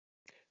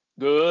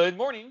Good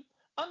morning.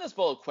 On this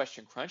bowl of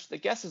Question Crunch, the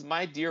guest is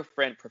my dear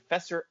friend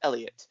Professor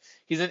Elliot.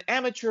 He's an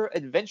amateur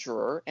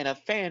adventurer and a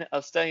fan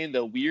of studying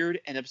the weird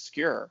and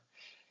obscure.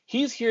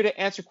 He's here to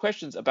answer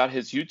questions about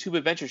his YouTube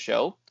adventure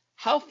show,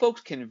 how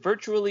folks can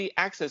virtually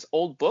access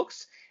old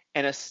books,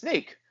 and a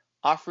snake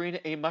offering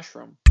a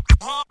mushroom.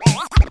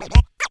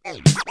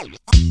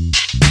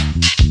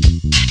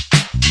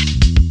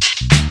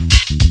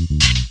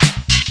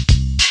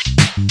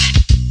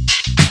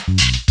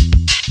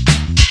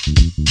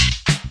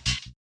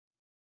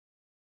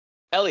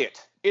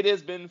 Elliot, it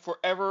has been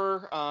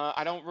forever.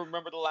 I don't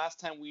remember the last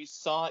time we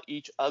saw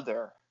each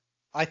other.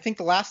 I think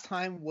the last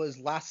time was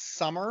last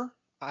summer.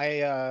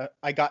 I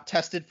got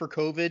tested for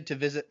COVID to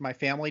visit my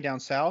family down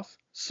south.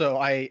 So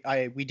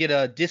I we did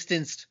a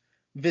distanced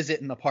visit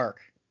in the park.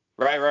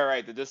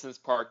 Right. The distance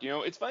park.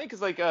 It's funny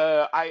because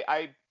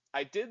I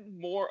did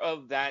more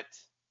of that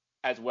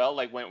as well.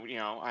 Like when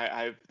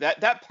I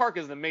that park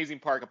is an amazing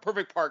park, a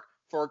perfect park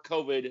for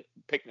COVID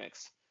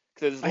picnics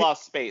because there's a I lot of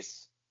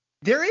space.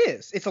 There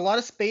is. It's a lot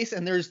of space,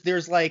 and there's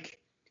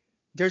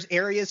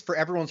areas for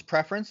everyone's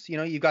preference.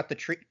 You've got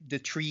the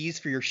trees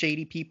for your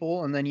shady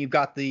people, and then you've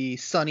got the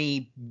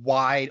sunny,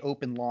 wide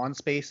open lawn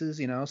spaces.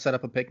 Set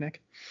up a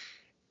picnic.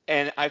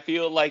 And I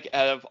feel like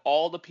out of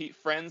all the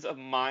friends of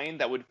mine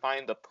that would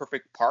find the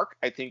perfect park,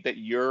 I think that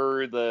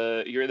you're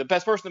the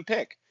best person to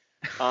pick.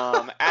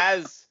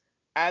 As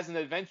an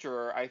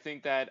adventurer, I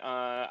think that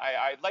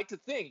I'd like to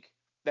think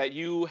that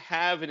you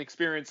have an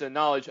experience and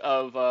knowledge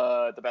of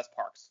the best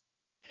parks.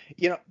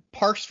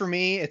 Parks for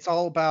me, it's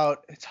all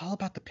about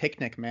the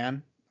picnic,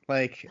 man.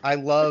 Like I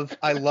love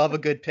a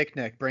good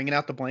picnic, bringing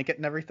out the blanket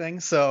and everything.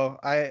 So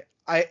I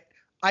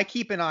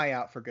keep an eye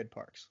out for good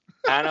parks.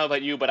 I don't know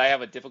about you, but I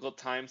have a difficult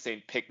time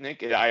saying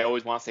picnic. I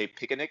always want to say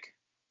picnic.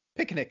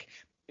 Picnic,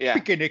 Yeah,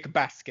 picnic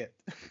basket.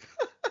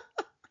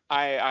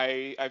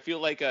 I feel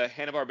like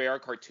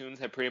Hanna-Barbera cartoons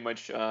have pretty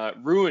much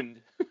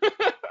ruined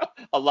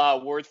a lot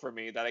of words for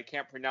me that I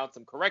can't pronounce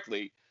them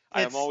correctly.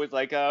 I am It's always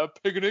like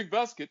picnic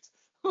basket,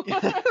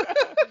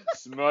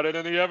 smarter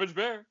than the average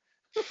bear.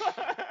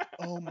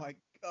 Oh my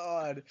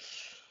god.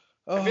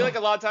 I feel like Oh,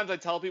 a lot of times I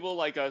tell people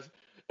like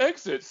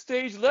exit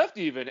stage left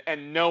even,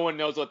 and no one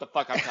knows what the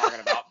fuck I'm talking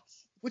about.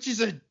 which is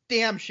a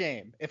damn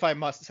shame, if I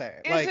must say.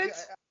 Is Like, it?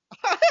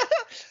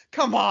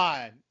 come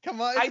on,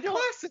 come on. It's I a don't.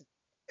 classic.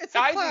 It's a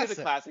I think it's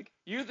a classic. classic.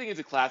 You think it's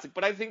a classic,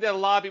 but I think that a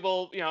lot of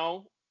people,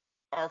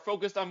 are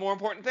focused on more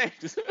important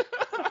things.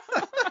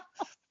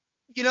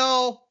 You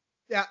know,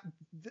 yeah,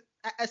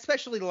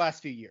 especially the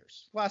last few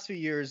years. Last few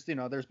years,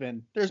 there's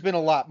been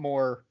a lot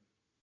more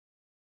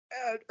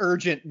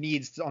urgent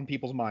needs on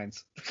people's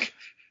minds.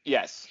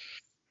 Yes.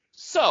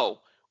 So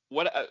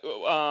what?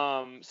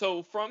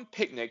 So from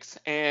picnics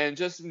and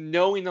just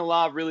knowing a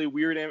lot of really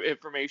weird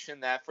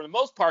information that, for the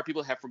most part,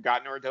 people have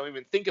forgotten or don't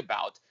even think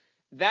about.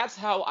 That's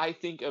how I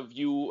think of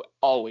you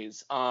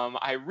always.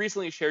 I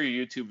recently shared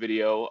your YouTube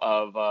video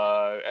of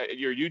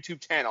your YouTube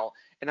channel,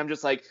 and I'm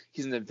just like,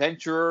 he's an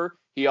adventurer.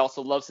 He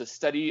also loves to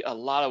study a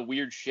lot of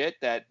weird shit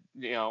that,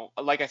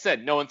 like I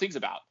said, no one thinks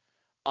about.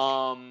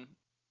 Um,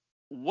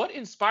 what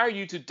inspired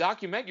you to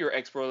document your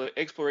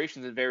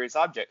explorations in various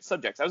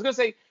subjects? I was going to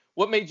say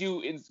what made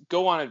you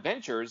go on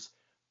adventures,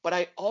 but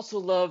I also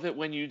love it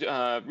when you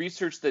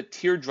research the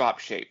teardrop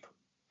shape.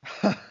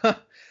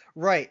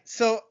 Right.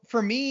 So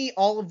for me,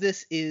 all of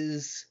this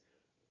is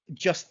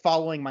just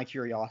following my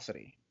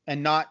curiosity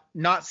and not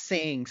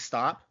saying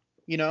stop.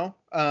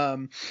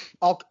 I'll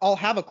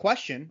have a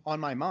question on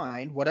my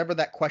mind, whatever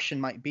that question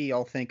might be.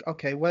 I'll think,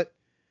 okay, what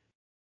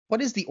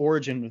is the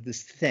origin of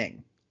this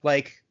thing?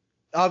 Like,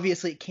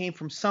 obviously it came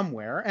from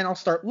somewhere, and I'll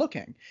start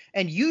looking.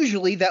 And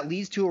usually that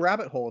leads to a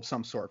rabbit hole of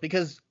some sort,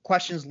 because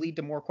questions lead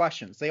to more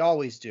questions. They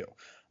always do.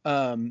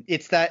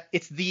 It's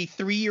the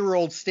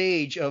 3-year-old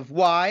stage of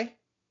why,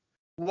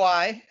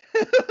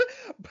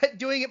 but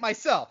doing it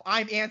myself.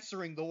 I'm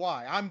answering the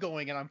why. I'm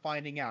going and I'm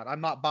finding out. I'm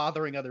not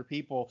bothering other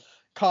people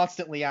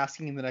constantly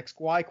asking the next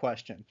why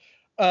question.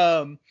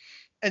 Um,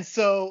 and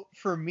so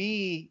for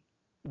me,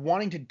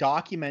 wanting to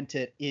document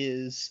it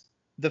is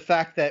the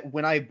fact that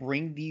when I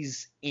bring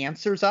these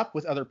answers up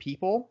with other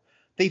people,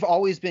 they've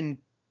always been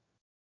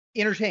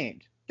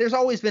entertained. There's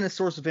always been a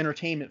source of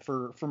entertainment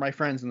for my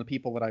friends and the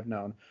people that I've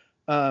known.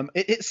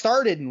 It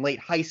started in late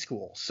high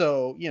school,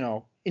 so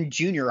in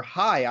junior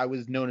high, I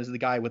was known as the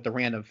guy with the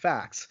random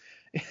facts,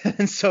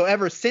 and so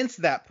ever since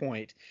that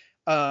point,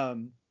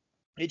 um,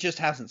 it just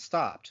hasn't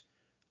stopped.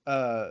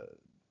 Uh,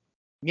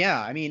 yeah,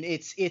 I mean,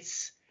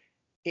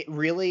 it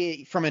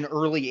really, from an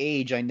early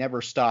age, I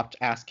never stopped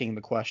asking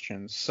the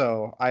questions,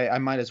 so I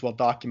might as well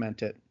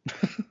document it.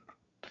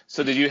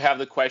 So did you have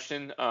the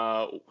question,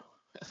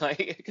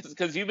 like,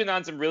 because you've been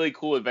on some really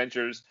cool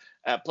adventures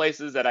at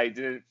places that I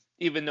didn't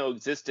even know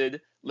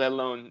existed, let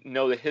alone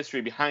know the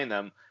history behind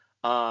them.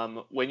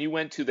 When you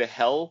went to the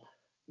Hell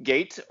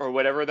Gate or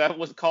whatever that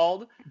was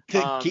called,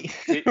 was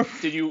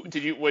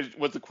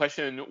the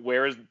question,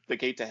 where is the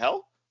gate to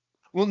hell?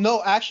 Well,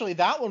 no, actually,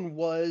 that one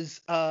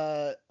was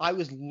I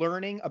was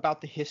learning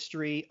about the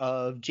history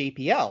of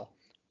JPL.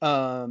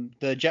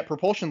 the Jet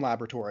Propulsion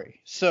Laboratory.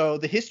 So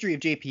the history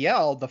of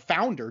JPL, the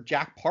founder,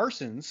 Jack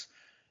Parsons,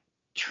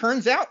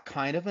 turns out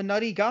kind of a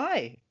nutty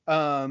guy.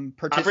 I'm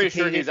pretty sure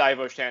Participated he's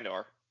Ivo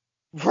Shandor.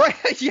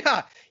 Right,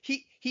 yeah.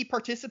 He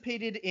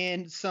participated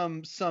in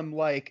some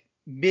like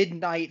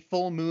midnight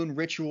full moon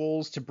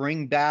rituals to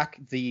bring back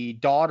the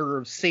daughter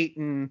of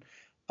Satan.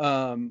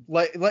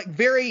 Like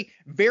very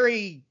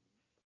very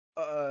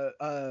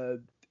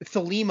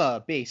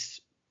Thelema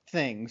based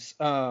things.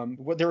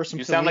 There were some.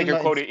 You sound like you're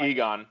Thelema quoting inspired-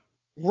 Egon.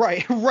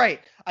 Right,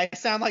 right. I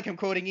sound like I'm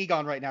quoting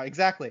Egon right now.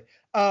 Exactly.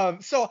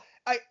 So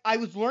I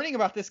was learning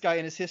about this guy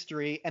and his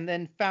history, and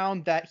then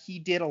found that he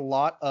did a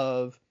lot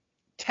of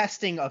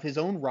testing of his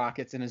own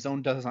rockets and his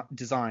own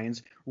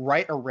designs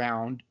right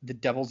around the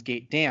Devil's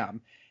Gate Dam.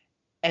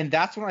 And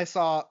that's when I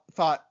thought,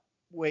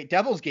 wait,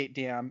 Devil's Gate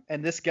Dam,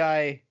 and this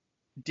guy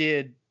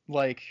did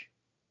like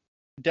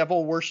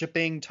devil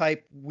worshipping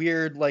type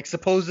weird, like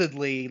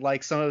supposedly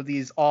like some of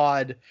these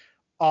odd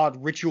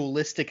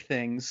ritualistic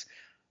things.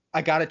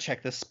 I gotta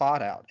check this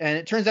spot out. And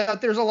it turns out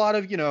there's a lot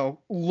of,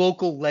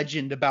 local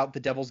legend about the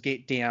Devil's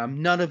Gate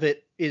Dam. None of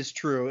it is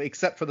true,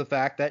 except for the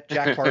fact that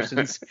Jack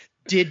Parsons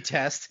did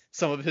test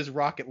some of his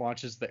rocket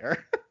launches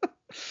there.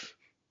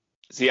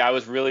 See, I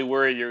was really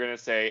worried you were going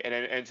to say,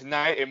 and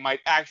tonight it might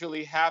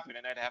actually happen,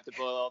 and I'd have to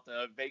pull out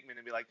the Bateman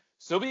and be like,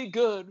 so be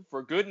good,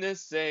 for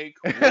goodness sake.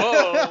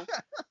 Whoa.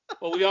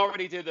 Well, we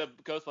already did the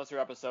Ghostbuster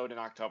episode in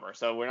October,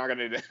 so we're not going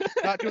to do that.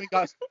 Not doing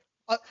Ghostbusters.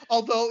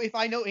 Although, if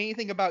I know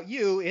anything about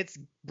you, it's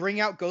bring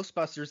out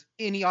Ghostbusters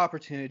any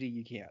opportunity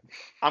you can.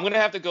 I'm going to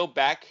have to go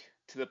back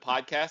to the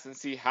podcast and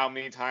see how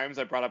many times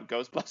I brought up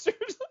Ghostbusters.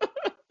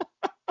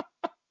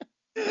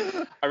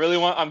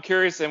 I'm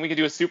curious, and we can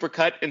do a super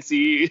cut and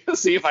see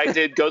if I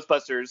did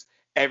Ghostbusters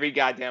every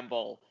goddamn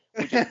bowl,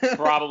 which is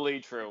probably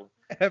true.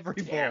 Every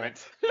Damn bowl.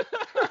 it.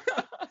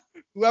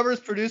 Whoever's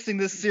producing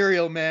this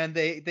cereal, man,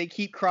 they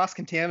keep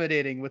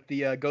cross-contaminating with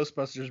the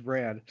Ghostbusters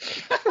brand.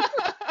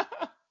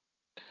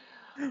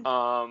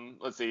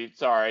 Let's see.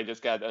 Sorry, I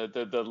just got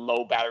the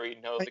low battery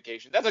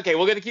notification. That's okay.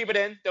 We're gonna keep it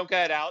in. Don't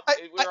cut it out.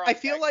 I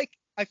feel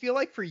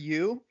like for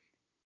you,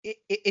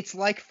 it's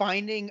like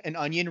finding an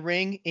onion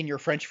ring in your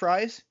French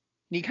fries.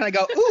 And you kind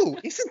of go, ooh,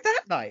 isn't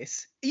that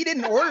nice? You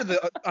didn't order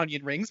the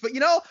onion rings, but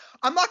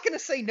I'm not gonna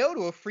say no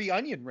to a free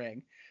onion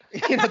ring.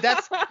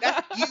 That's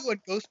you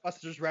and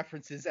Ghostbusters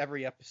references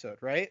every episode,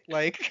 right?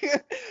 Like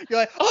you're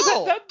like,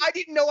 oh, I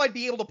didn't know I'd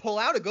be able to pull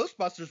out a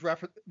Ghostbusters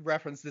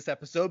reference this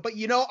episode, but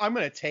I'm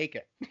gonna take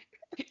it.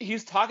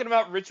 He's talking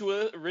about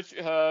occult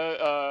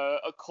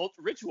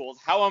rituals.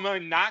 How am I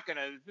not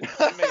gonna make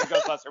a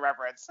Ghostbuster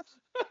reference?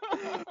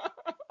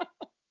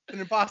 An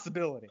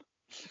impossibility.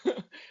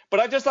 But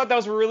I just thought that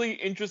was a really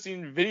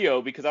interesting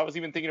video because I was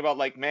even thinking about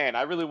like, man,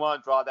 I really want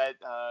to draw that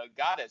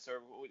goddess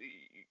or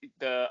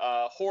the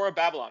Whore of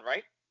Babylon,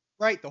 right?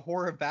 Right, the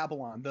Whore of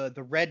Babylon, the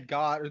red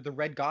god or the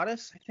red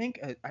goddess. I think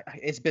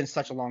it's been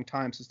such a long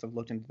time since I've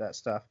looked into that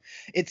stuff.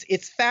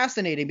 It's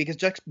fascinating because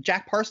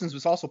Jack Parsons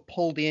was also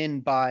pulled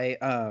in by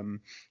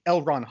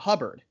L. Ron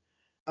Hubbard,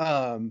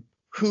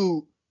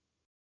 who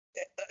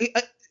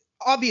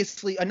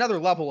obviously another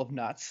level of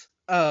nuts.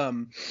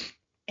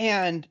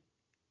 And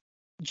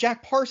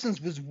Jack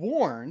Parsons was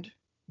warned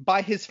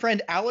by his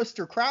friend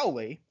Aleister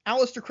Crowley.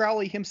 Aleister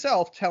Crowley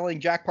himself telling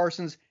Jack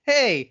Parsons,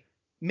 hey,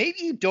 maybe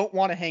you don't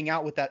want to hang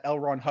out with that L.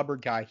 Ron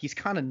Hubbard guy. He's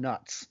kind of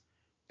nuts.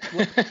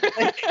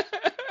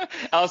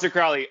 Aleister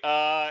Crowley,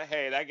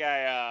 hey, that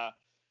guy,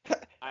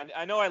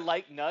 I know I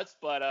like nuts,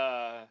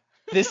 but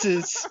this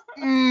is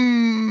L.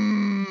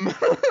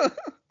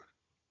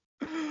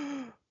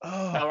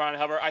 Ron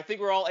Hubbard, I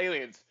think we're all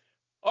aliens.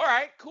 All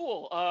right,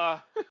 cool.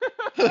 Wow.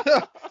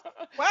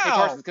 Hey,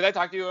 Parsons, can I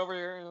talk to you over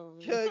here?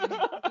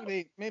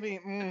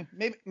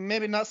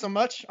 maybe not so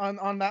much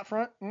on that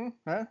front.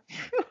 Huh?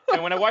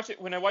 And when I watch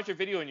your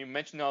video and you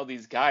mention all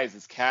these guys,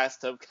 this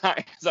cast of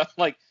guys, I'm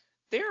like,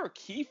 there are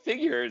key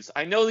figures.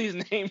 I know these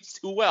names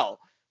too well.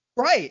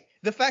 Right.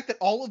 The fact that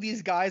all of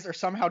these guys are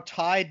somehow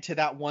tied to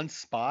that one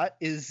spot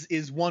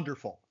is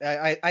wonderful.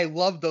 I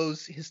love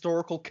those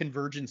historical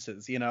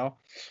convergences.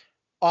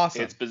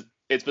 Awesome.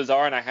 It's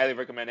bizarre, and I highly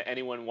recommend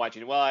anyone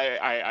watching. Well,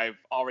 I've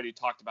already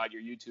talked about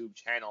your YouTube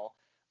channel.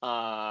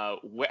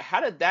 How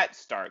did that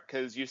start?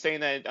 Because you're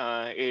saying that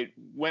it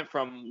went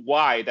from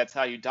why, that's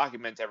how you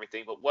document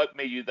everything, but what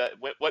made you that?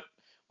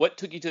 What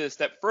took you to the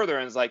step further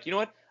and is like, you know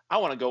what? I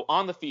want to go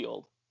on the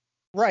field.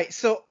 Right.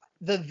 So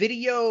the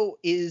video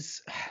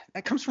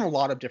that comes from a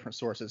lot of different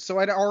sources. So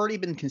I'd already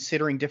been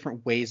considering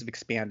different ways of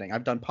expanding.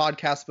 I've done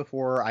podcasts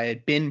before. I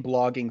had been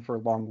blogging for a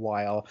long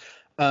while.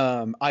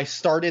 I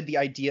started the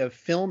idea of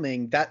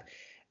filming that.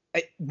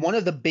 One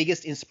of the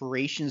biggest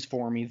inspirations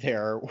for me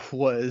there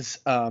was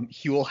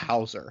Huell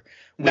Howser.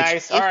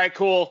 Nice. All right,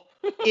 cool.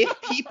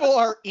 If people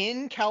are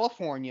in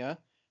California,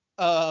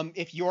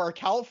 if you're a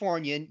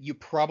Californian, you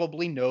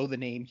probably know the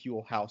name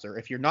Huell Howser.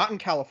 If you're not in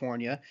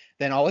California,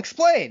 then I'll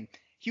explain.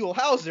 Huell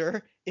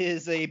Howser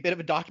is a bit of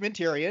a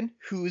documentarian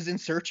who's in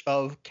search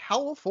of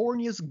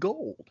California's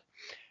gold.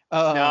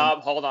 No,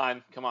 hold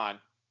on. Come on.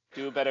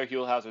 Do a better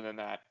Huell Howser than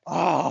that.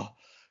 Oh,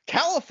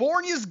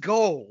 California's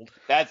gold.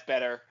 That's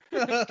better.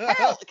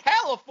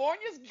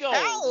 California's gold.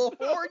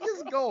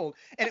 California's gold.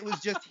 And it was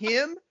just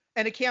him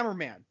and a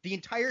cameraman. The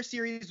entire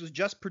series was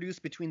just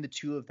produced between the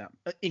two of them.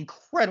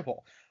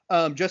 Incredible.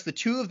 Just the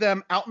two of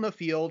them out in the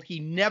field. He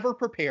never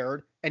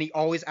prepared, and he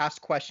always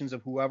asked questions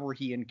of whoever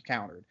he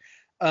encountered.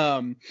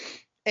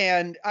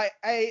 And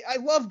I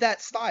love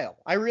that style.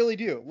 I really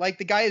do. Like,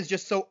 the guy is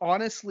just so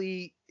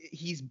honestly,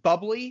 he's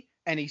bubbly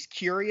and he's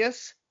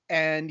curious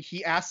and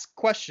he asks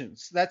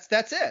questions.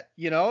 That's it.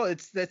 You know,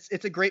 it's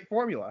a great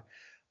formula.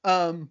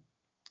 And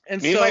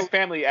Me and my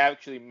family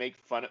actually make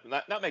fun of,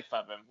 not make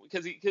fun of him,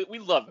 because we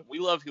love him. We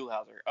love Hugh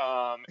Hauser.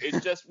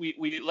 It's just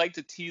we like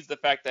to tease the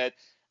fact that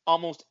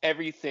almost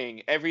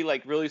everything, every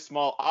like really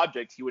small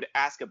object, he would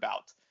ask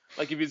about.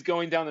 Like if he's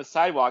going down the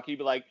sidewalk, he'd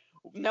be like,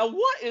 "Now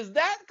what is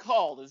that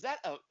called? Is that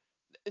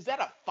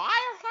a fire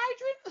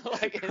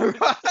hydrant?"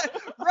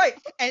 Right.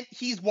 And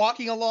he's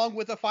walking along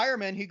with a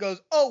fireman. He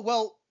goes, "Oh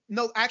well,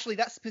 no, actually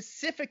that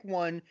specific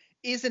one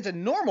isn't a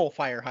normal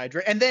fire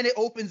hydrant." And then it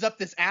opens up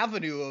this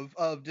avenue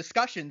of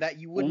discussion that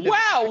you wouldn't.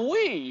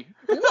 Wow-wee!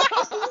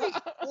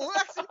 Well,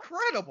 that's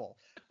incredible.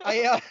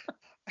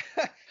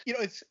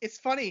 It's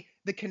funny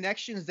the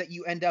connections that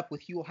you end up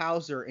with Hugh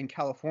Hauser in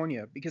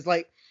California, because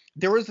like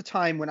there was a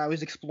time when I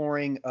was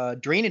exploring a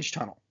drainage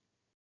tunnel,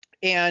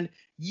 and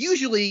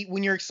usually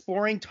when you're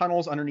exploring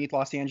tunnels underneath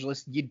Los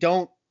Angeles, you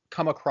don't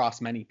come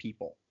across many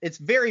people. It's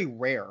very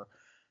rare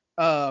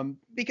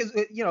because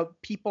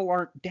people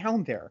aren't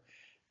down there.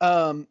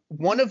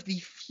 One of the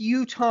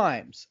few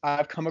times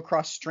I've come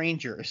across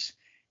strangers,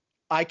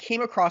 I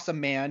came across a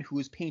man who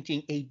was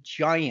painting a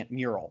giant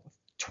mural,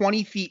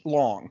 20 feet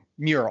long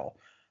mural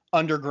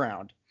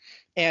underground.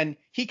 And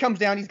he comes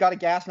down, he's got a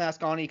gas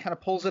mask on, and he kind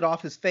of pulls it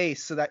off his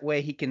face so that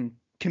way he can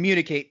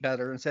communicate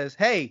better and says,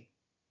 "Hey,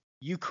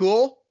 you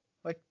cool?"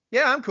 Like,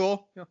 "Yeah, I'm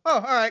cool." "Oh,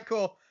 all right,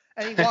 cool."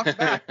 And he walks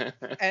back.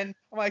 And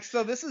I'm like,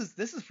 "So this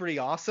is pretty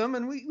awesome."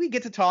 And we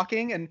get to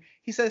talking, and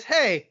he says,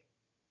 "Hey,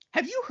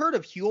 have you heard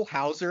of Hugh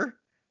Hauser?"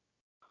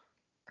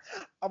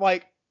 I'm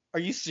like, "Are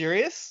you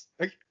serious?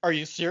 Are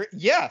you serious?"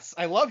 "Yes,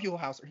 I love Hugh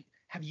Hauser."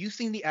 "Have you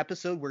seen the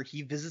episode where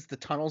he visits the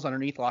tunnels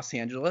underneath Los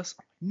Angeles?"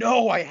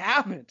 "No, I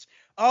haven't."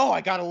 "Oh,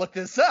 I gotta look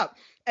this up."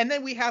 And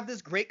then we have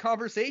this great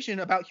conversation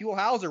about Hugh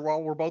Hauser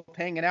while we're both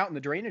hanging out in the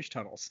drainage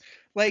tunnels.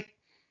 Like,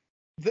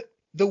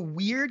 the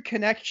weird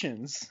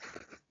connections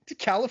to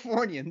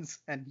Californians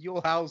and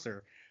Hugh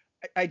Hauser.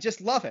 I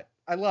just love it.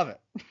 I love it.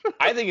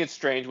 I think it's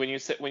strange when you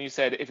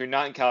said if you're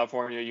not in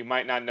California, you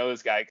might not know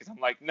this guy, because I'm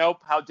like, nope,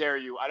 how dare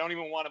you? I don't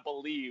even want to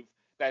believe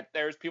that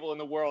there's people in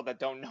the world that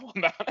don't know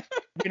about it.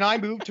 When I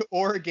moved to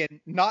Oregon,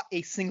 not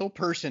a single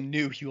person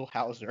knew Hugh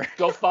Hauser.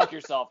 Go fuck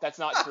yourself. That's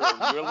not true.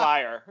 You're a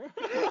liar.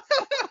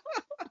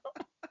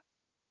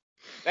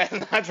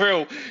 That's not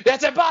true.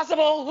 That's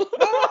impossible.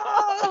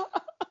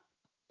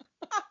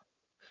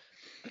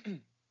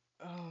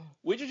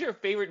 Which is your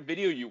favorite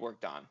video you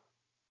worked on?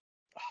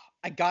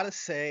 I gotta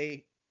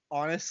say,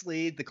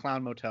 honestly, the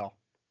Clown Motel.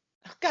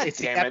 God It's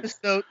damn it.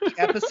 the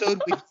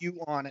episode with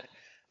you on it.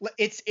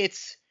 It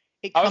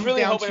I was comes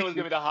really down hoping to it was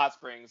going to be the Hot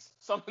Springs.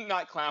 Something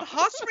not Clown. the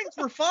Hot Springs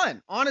were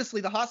fun. Honestly,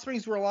 the Hot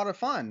Springs were a lot of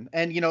fun,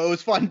 and it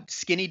was fun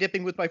skinny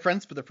dipping with my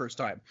friends for the first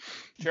time.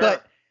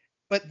 Sure.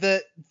 But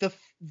the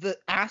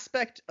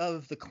aspect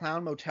of the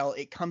Clown Motel,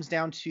 it comes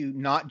down to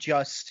not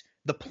just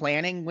the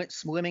planning went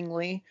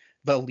swimmingly,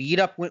 the lead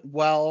up went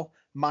well.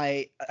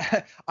 I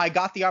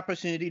got the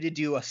opportunity to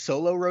do a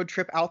solo road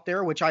trip out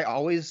there, which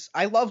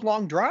I love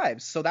long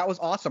drives, so that was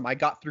awesome. I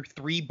got through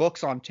 3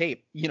 books on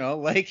tape.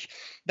 Like,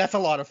 that's a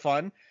lot of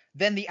fun.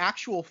 Then the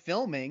actual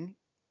filming,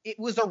 it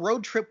was a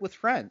road trip with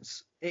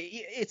friends.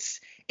 It's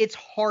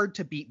hard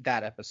to beat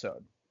that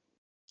episode.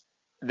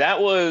 That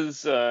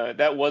was a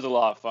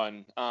lot of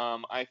fun.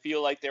 I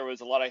feel like there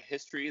was a lot of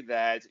history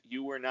that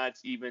you were not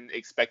even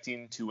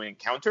expecting to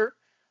encounter.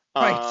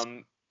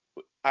 Right.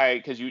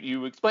 Because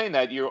you explained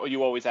that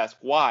you always ask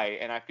why,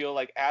 and I feel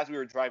like as we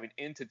were driving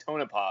into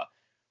Tonopah,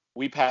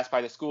 we passed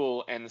by the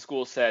school, and the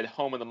school said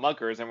 "Home of the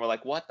Muckers," and we're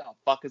like, "What the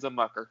fuck is a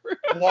mucker?"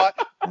 What?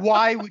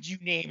 Why would you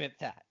name it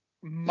that?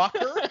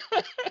 Mucker?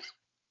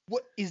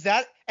 What is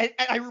that? And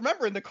I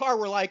remember in the car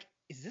we're like,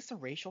 "Is this a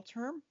racial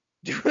term?"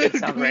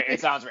 It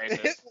sounds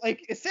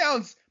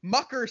racist.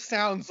 Mucker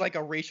sounds like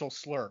a racial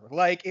slur.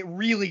 Like, it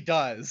really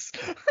does.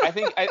 I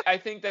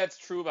think that's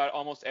true about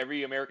almost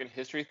every American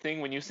history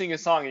thing. When you sing a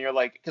song and you're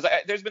like, because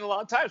there's been a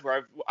lot of times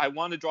where I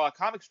want to draw a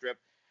comic strip,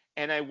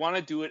 and I want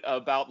to do it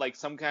about like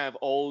some kind of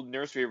old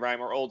nursery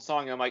rhyme or old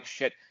song, and I'm like,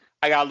 shit,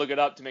 I gotta look it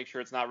up to make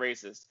sure it's not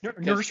racist.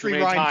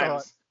 Nursery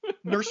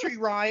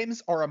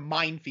rhymes are a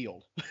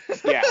minefield.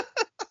 Yeah.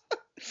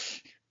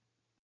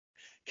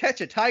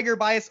 Catch a tiger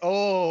by its.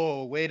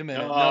 Oh, wait a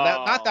minute. No,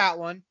 not that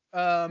one.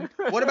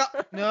 What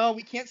about? No,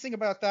 we can't sing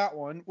about that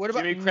one. What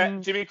about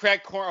Jimmy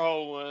Crack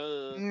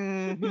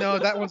Cornhole? No,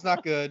 that one's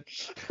not good.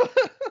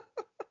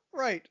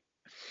 Right.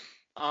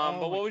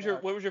 But what was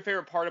your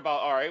favorite part about?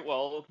 All right,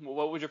 well,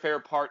 what was your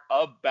favorite part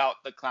about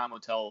the Clown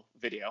Motel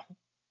video?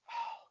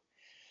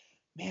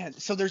 Man,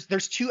 so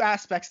there's two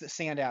aspects that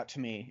stand out to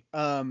me.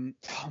 Oh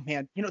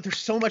man, there's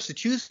so much to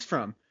choose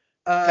from.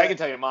 I Uh, can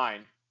tell you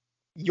mine.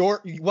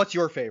 what's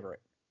your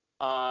favorite?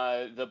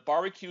 The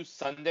barbecue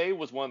sundae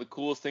was one of the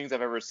coolest things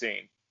I've ever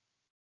seen.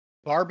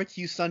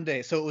 Barbecue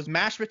Sunday. So it was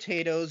mashed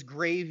potatoes,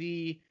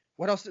 gravy.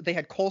 What else? They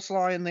had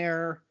coleslaw in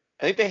there.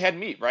 I think they had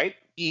meat, right?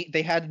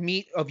 They had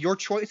meat of your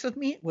choice of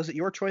meat. Was it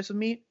your choice of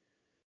meat?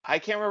 I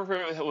can't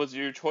remember if it was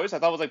your choice. I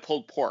thought it was like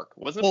pulled pork.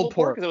 Wasn't it Pulled pulled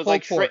pork? pork. 'Cause it was Pulled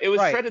like pork. it was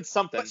Right. shredded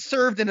something. But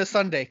served in a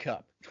Sunday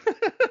cup.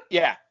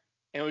 Yeah.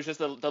 And it was just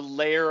the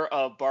layer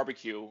of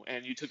barbecue,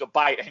 and you took a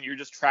bite, and you're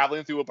just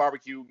traveling through a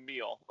barbecue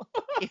meal.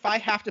 If I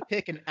have to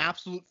pick an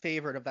absolute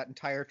favorite of that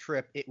entire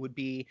trip, it would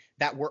be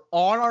that we're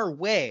on our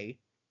way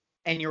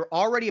and you're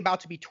already about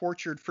to be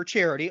tortured for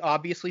charity,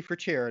 obviously for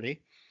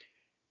charity,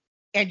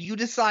 and you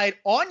decide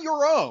on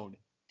your own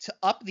to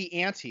up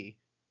the ante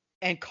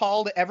and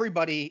call to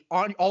everybody,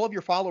 on all of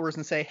your followers,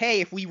 and say,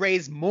 hey, if we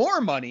raise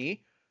more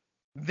money,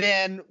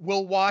 then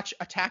we'll watch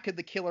Attack of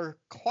the Killer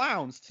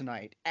Clowns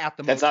tonight at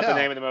the That's motel. not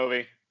the name of the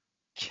movie.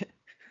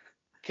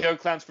 Killer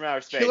Clowns from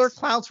Outer Space. Killer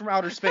Clowns from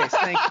Outer Space.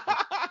 Thank you.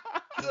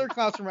 Killer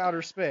Clowns from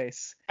Outer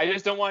Space. I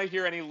just don't want to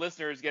hear any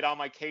listeners get on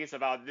my case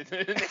about naming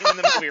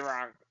the movie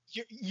wrong.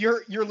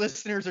 Your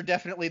listeners are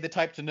definitely the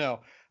type to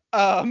know.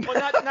 Well,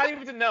 not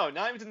even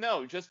to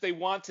know. Just they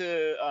want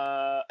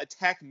to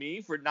attack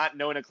me for not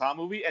knowing a clown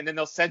movie, and then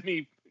they'll send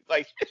me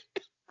like.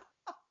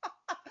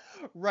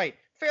 Right.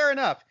 Fair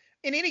enough.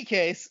 In any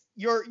case,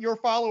 your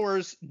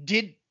followers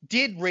did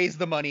raise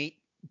the money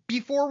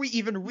before we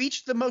even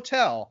reached the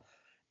motel,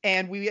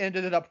 and we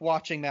ended up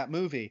watching that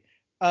movie.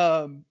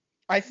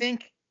 I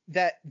think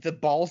that the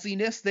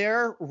ballsiness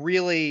there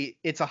really,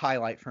 it's a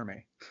highlight for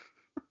me.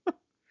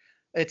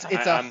 it's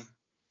a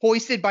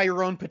hoisted by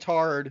your own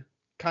petard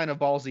kind of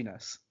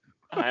ballsiness.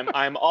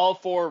 I'm all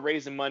for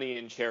raising money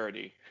in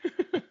charity.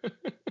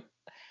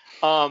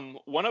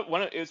 One of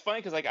it was funny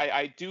because like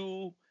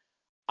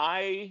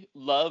I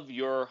love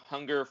your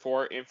hunger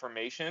for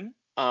information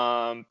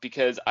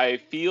because I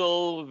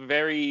feel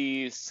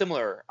very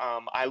similar.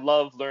 I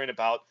love learning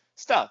about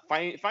stuff,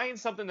 finding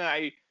something that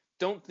I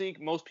don't think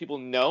most people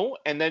know,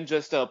 and then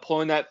just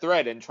pulling that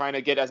thread and trying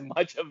to get as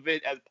much of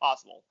it as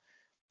possible.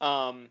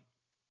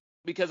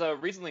 Because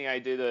recently I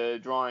did a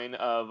drawing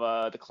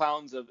of the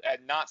clowns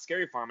at Not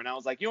Scary Farm, and I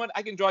was like, you know what,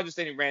 I can draw just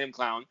any random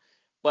clown,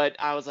 but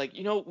I was like,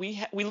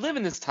 we live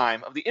in this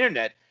time of the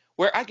internet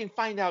where I can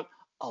find out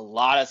a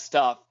lot of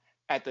stuff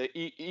at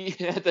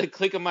the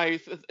click of my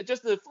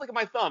just the flick of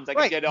my thumbs. I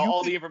can get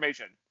all the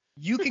information.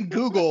 You can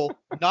Google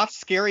Not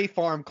Scary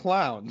Farm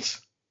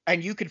clowns,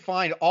 and you can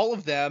find all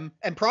of them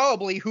and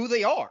probably who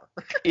they are.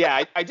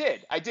 Yeah, I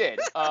did.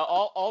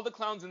 All the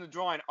clowns in the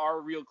drawing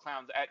are real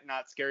clowns at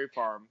Not Scary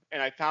Farm,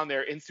 and I found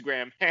their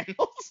Instagram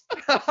handles.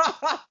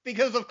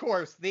 Because of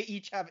course they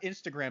each have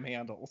Instagram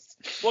handles.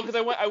 Well, because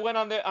I went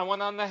on the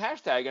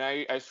hashtag,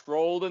 and I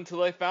scrolled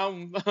until I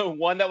found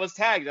one that was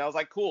tagged, and I was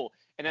like, cool.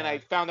 And then I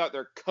found out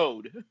their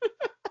code.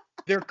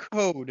 Their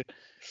code.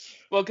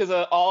 Well, because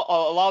a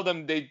lot of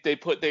them they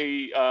put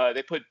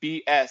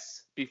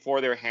BS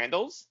before their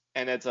handles,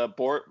 and it's a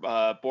Board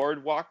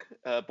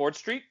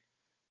Street.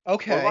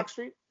 Okay. Boardwalk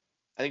Street.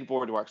 I think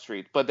Boardwalk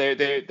Street, but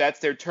they that's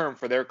their term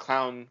for their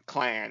clown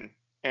clan,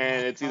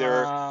 and it's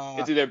either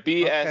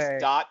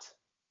BS dot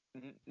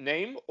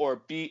name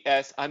or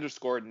BS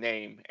underscore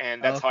name,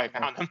 and that's how I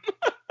found them.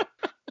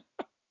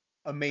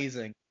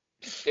 Amazing.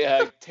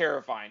 Yeah,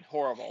 terrifying,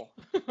 horrible.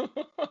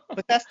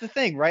 But that's the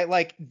thing, right?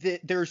 Like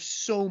there's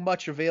so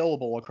much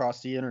available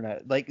across the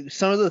internet. Like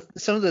some of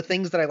the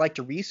things that I like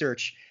to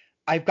research,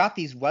 I've got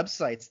these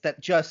websites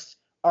that just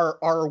are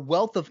a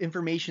wealth of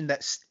information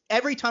that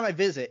every time I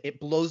visit, it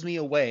blows me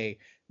away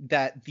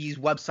that these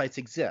websites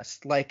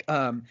exist. Like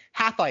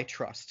Hathi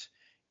Trust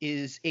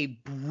is a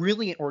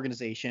brilliant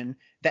organization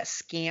that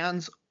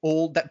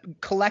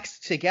collects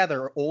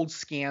together old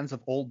scans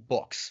of old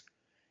books,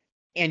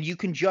 and you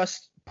can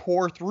just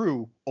pour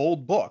through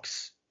old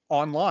books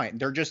online.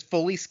 They're just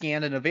fully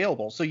scanned and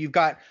available. So you've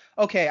got,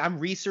 okay, I'm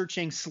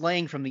researching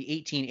slang from the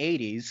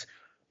 1880s.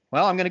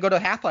 Well, I'm going to go to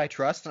Hathi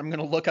Trust and I'm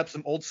going to look up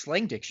some old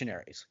slang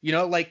dictionaries.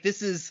 Like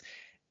this is,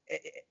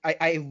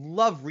 I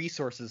love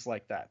resources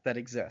like that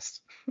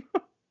exist.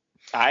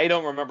 I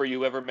don't remember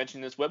you ever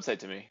mentioning this website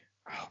to me.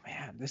 Oh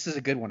man, this is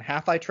a good one.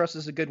 Hathi Trust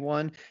is a good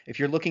one. If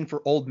you're looking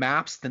for old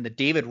maps, then the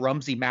David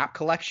Rumsey map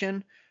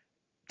collection,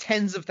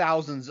 tens of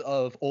thousands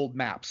of old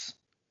maps.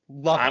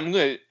 I'm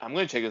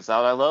gonna check this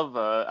out. I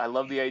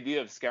love the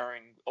idea of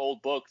scouring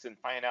old books and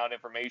finding out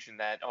information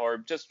that, or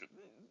just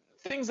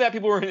things that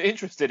people were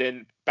interested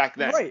in back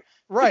then.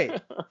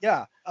 Right.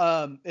 Yeah.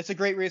 It's a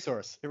great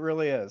resource. It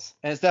really is,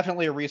 and it's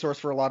definitely a resource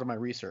for a lot of my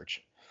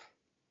research.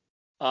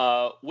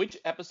 Which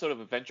episode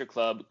of Adventure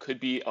Club could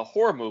be a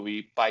horror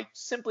movie by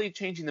simply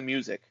changing the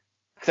music?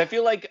 Because I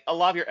feel like a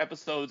lot of your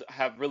episodes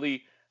have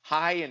really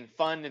high and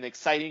fun and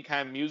exciting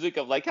kind of music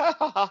of like ha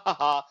ha ha ha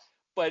ha.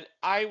 But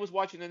I was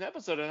watching an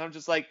episode and I'm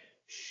just like,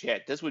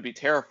 shit, this would be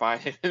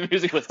terrifying if the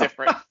music was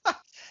different.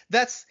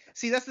 That's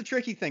the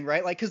tricky thing,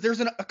 right? Like, because there's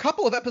a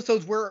couple of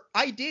episodes where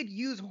I did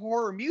use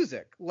horror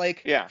music.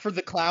 Like, Yeah. for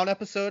the clown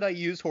episode, I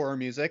used horror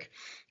music.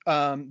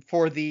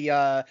 For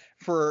the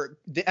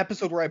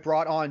episode where I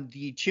brought on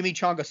the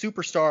Chimichanga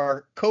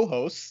Superstar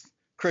co-hosts,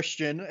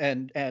 Christian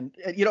and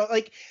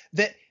like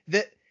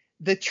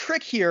the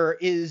trick here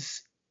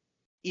is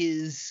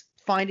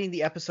finding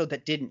the episode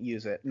that didn't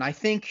use it, and I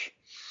think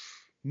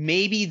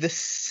maybe the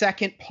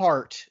second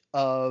part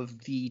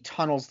of the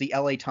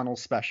LA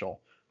Tunnels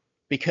special,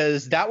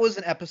 because that was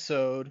an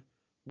episode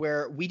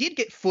where we did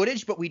get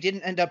footage, but we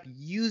didn't end up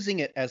using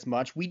it as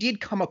much. We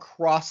did come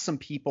across some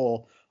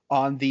people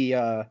on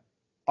the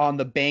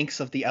banks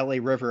of the LA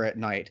River at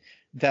night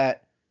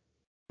that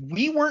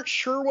we weren't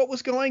sure what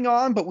was going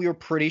on, but we were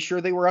pretty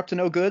sure they were up to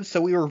no good. So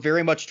we were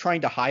very much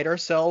trying to hide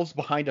ourselves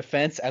behind a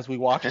fence as we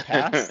walked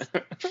past.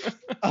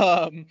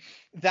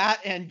 That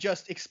and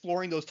just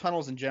exploring those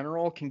tunnels in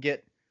general can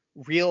get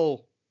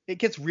real. It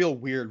gets real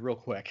weird real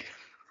quick.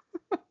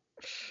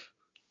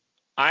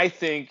 I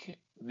think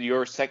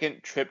your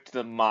second trip to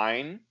the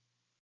mine,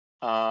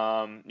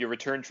 your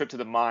return trip to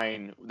the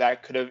mine,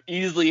 that could have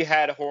easily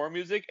had horror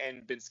music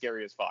and been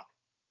scary as fuck.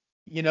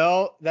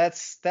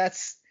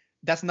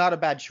 That's not a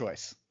bad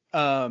choice.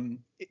 When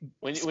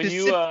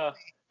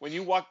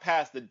you walk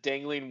past the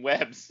dangling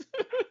webs.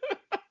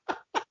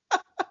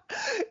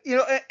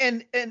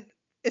 And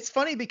it's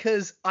funny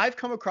because I've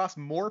come across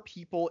more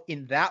people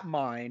in that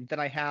mine than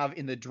I have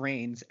in the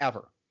drains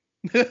ever.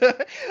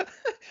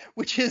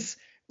 which is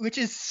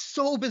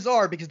so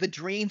bizarre because the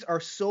drains are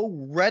so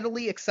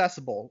readily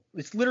accessible.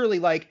 It's literally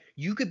like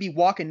you could be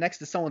walking next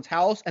to someone's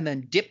house and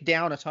then dip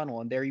down a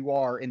tunnel and there you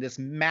are in this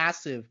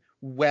massive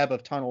web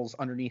of tunnels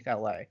underneath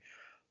LA.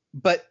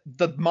 But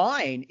the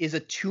mine is a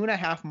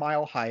 2.5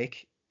 mile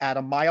hike at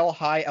a mile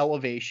high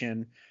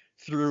elevation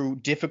through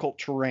difficult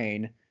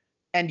terrain.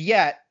 And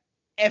yet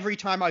every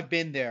time I've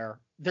been there,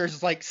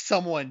 there's like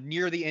someone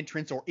near the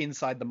entrance or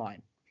inside the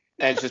mine.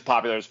 And it's just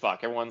popular as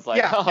fuck. Everyone's like,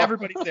 yeah,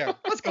 everybody's there.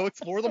 Let's go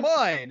explore the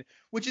mine.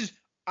 Which is,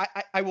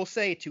 I will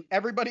say to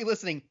everybody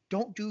listening,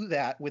 don't do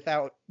that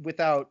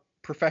without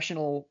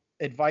professional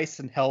advice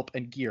and help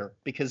and gear,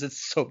 because it's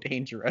so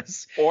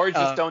dangerous. Or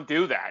just don't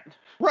do that.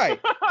 Right.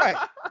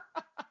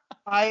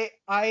 I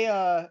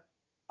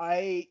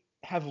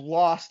have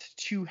lost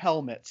 2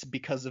 helmets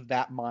because of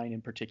that mine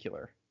in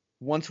particular.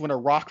 Once when a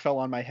rock fell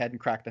on my head and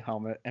cracked the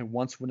helmet, and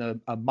once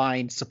when a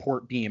mine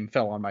support beam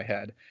fell on my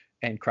head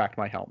and cracked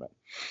my helmet.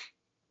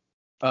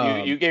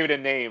 You gave it a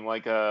name,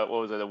 like what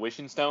was it, a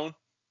wishing stone?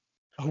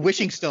 A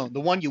wishing stone,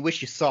 the one you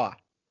wish you saw,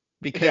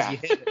 because you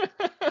hit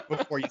it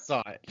before you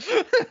saw it.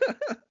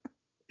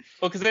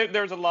 Well, because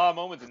there was a lot of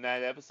moments in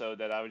that episode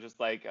that I was just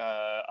like,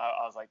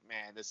 I was like,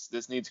 man,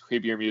 this needs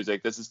creepier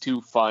music. This is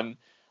too fun.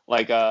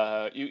 Like,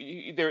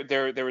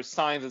 there were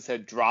signs that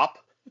said drop.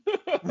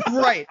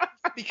 Right,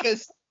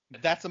 because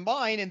that's a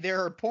mine, and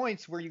there are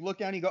points where you look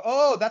down and you go,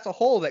 oh, that's a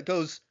hole that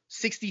goes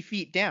 60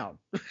 feet down.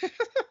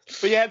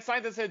 But you had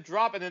signs that said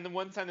drop, and then the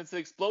one sign that said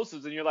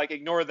explosives, and you're like,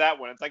 ignore that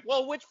one. It's like,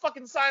 well, which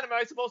fucking sign am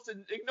I supposed to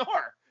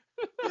ignore?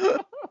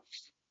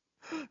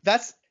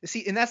 That's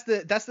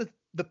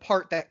the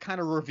part that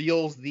kind of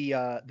reveals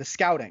the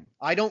scouting.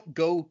 I don't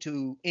go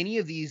to any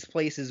of these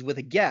places with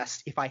a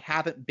guest if I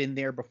haven't been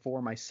there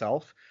before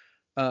myself.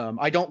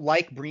 I don't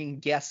like bringing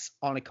guests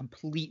on a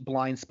complete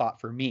blind spot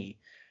for me.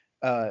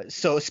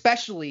 So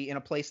especially in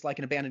a place like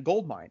an abandoned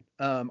gold mine,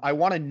 I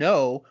want to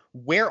know,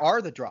 where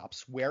are the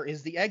drops? Where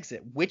is the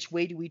exit? Which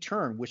way do we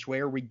turn? Which way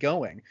are we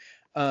going?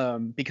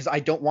 Because I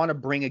don't want to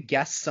bring a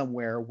guest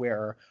somewhere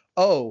where,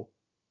 oh,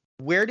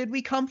 where did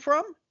we come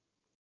from?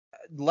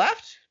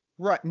 Left?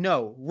 Right.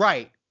 No,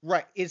 right.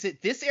 Is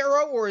it this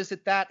arrow or is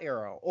it that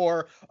arrow?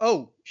 Or,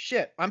 oh,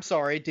 shit, I'm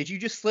sorry. Did you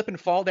just slip and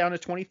fall down a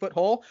 20-foot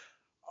hole?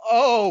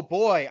 Oh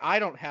boy, I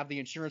don't have the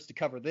insurance to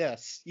cover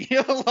this.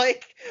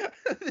 Like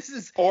this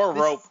is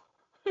rope.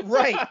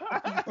 Right.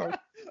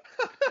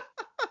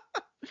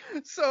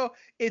 So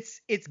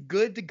it's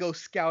good to go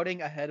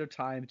scouting ahead of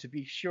time to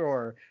be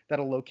sure that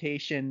a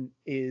location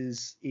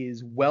is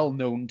well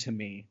known to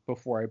me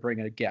before I bring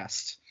a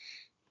guest.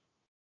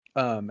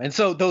 And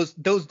so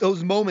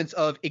those moments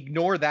of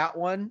ignore that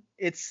one,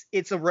 it's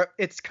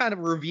kind of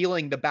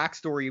revealing the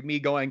backstory of me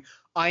going,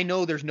 I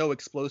know there's no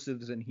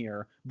explosives in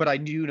here, but I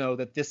do know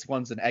that this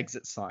one's an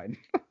exit sign.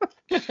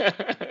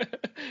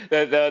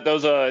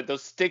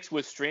 Those sticks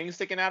with strings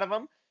sticking out of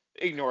them,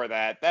 ignore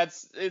that.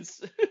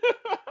 It's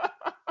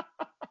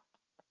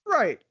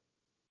right.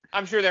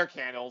 I'm sure they're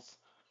candles.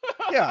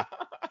 Yeah,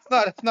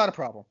 it's not a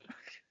problem.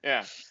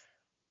 Yeah.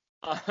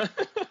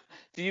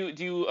 Do you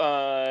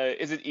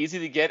is it easy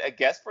to get a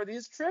guest for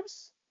these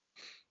trips?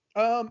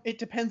 It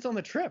depends on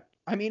the trip.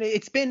 I mean,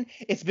 it's been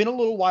a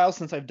little while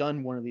since I've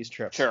done one of these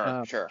trips.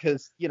 Sure.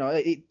 Because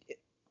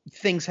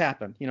things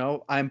happen.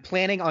 I'm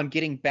planning on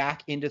getting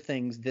back into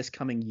things this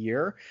coming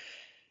year,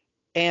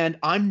 and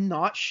I'm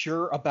not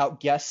sure about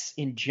guests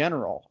in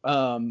general.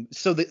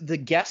 So the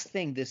guest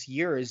thing this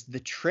year is the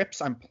trips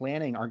I'm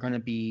planning are going to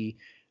be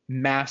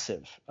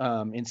massive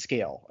in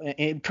scale,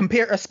 and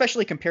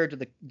especially compared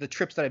to the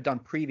trips that I've done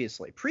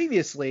previously.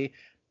 Previously,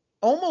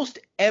 almost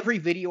every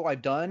video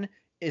I've done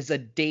is a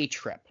day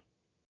trip.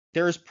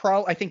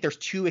 I think there's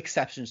 2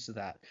 exceptions to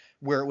that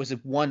where it was a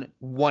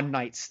one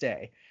night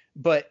stay,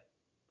 but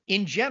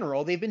in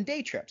general they've been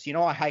day trips.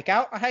 I hike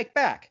out, I hike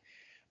back.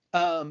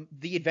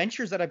 The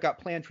adventures that I've got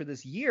planned for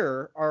this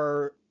year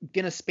are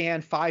going to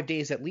span 5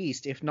 days at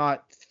least, if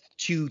not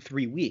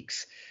 2-3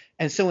 weeks.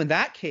 And so in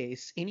that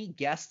case, any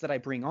guests that I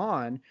bring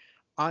on,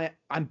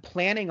 I'm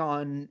planning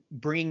on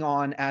bringing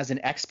on as an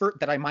expert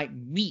that I might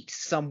meet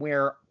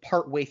somewhere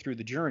partway through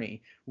the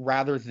journey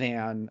rather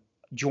than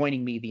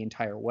joining me the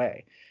entire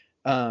way.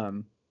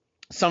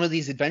 Some of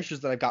these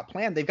adventures that I've got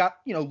planned, they've got,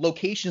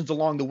 locations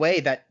along the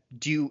way that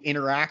do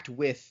interact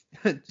with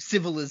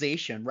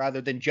civilization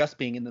rather than just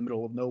being in the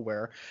middle of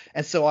nowhere.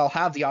 And so I'll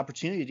have the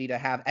opportunity to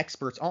have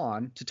experts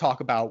on to talk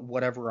about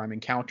whatever I'm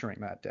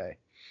encountering that day.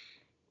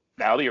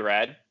 That'll be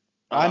rad.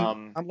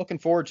 I'm looking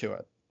forward to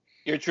it.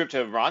 Your trip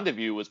to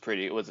Rendezvous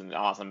it was an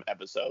awesome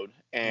episode.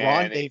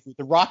 And Rendezvous,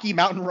 the Rocky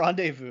Mountain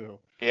Rendezvous.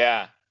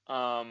 Yeah.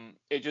 I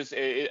just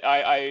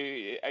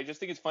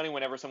think it's funny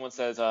whenever someone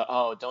says,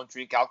 "Oh, don't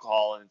drink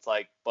alcohol," and it's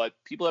like, but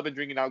people have been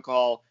drinking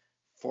alcohol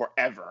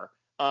forever.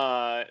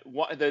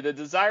 The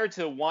desire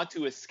to want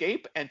to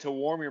escape and to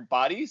warm your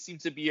body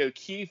seems to be a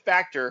key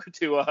factor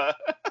to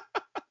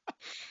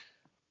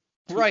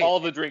right.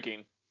 all the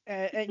drinking.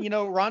 And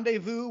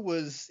Rendezvous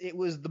was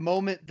the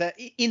moment that,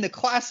 in the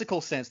classical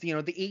sense, the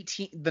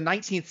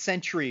 19th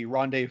century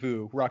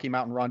Rendezvous, Rocky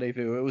Mountain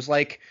Rendezvous, it was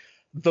like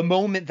the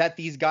moment that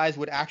these guys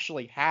would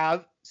actually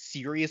have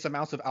serious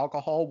amounts of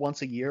alcohol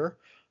once a year.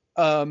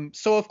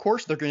 So of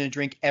course they're going to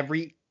drink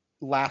every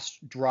last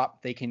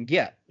drop they can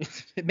get.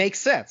 It makes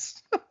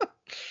sense.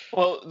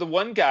 Well, the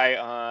one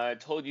guy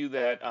told you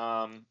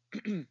that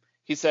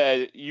he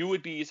said you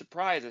would be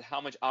surprised at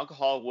how much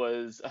alcohol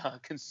was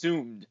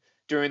consumed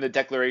during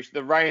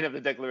the writing of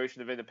the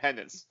Declaration of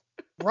Independence.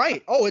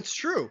 Right. Oh, it's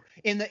true.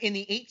 In the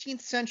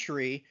 18th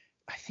century,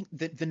 I think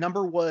the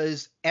number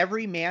was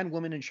every man,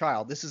 woman, and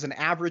child. This is an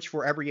average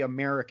for every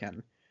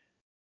American.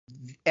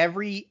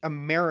 Every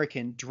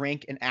American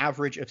drank an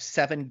average of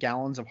 7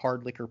 gallons of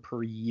hard liquor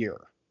per year.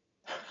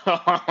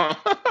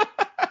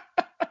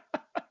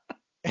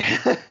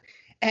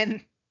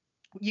 And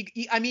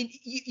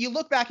you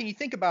look back and you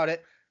think about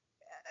it.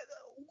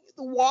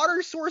 The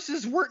water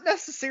sources weren't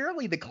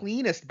necessarily the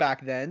cleanest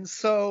back then.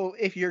 So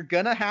if you're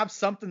going to have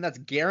something that's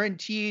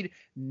guaranteed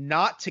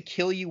not to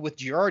kill you with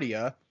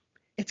giardia,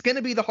 it's going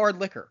to be the hard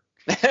liquor.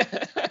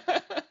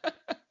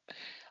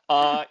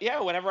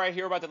 Yeah, whenever I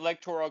hear about the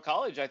Electoral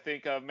College, I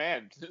think,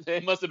 man, they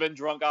must have been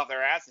drunk off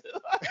their asses.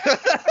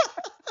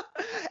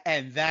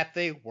 And that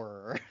they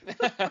were.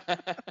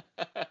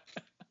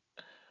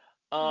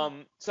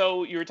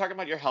 So you were talking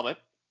about your helmet.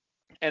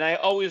 And I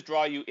always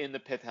draw you in the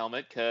pith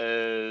helmet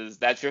because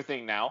that's your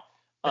thing now.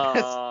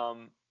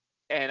 And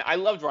I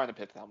love drawing the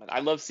pith helmet. I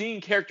love seeing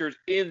characters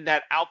in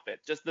that outfit.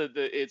 Just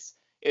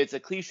it's a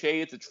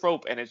cliche, it's a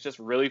trope, and it's just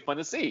really fun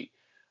to see.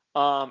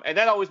 And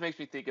that always makes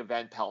me think of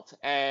Van Pelt.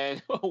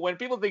 And when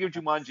people think of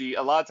Jumanji,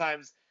 a lot of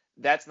times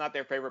that's not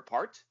their favorite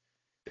part.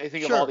 They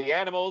think of all the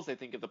animals, they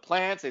think of the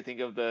plants, they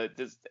think of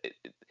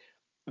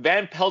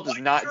Van Pelt does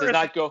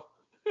not go.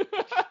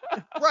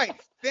 Right.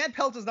 Van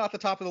Pelt is not the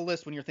top of the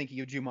list when you're thinking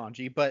of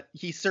Jumanji, but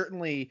he's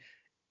certainly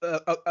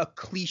a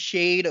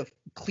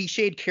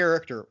cliched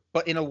character,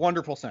 but in a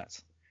wonderful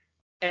sense.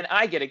 And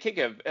I get a kick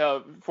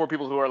of, for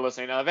people who are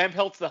listening, Van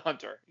Pelt's the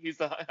hunter. He's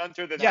the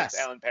hunter that hunts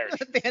Alan Parrish.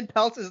 Van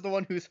Pelt is the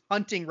one who's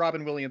hunting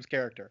Robin Williams'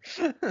 character.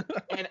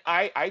 And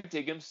I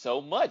dig him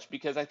so much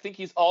because I think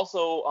he's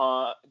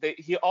also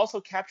he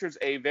also captures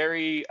a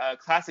very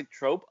classic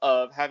trope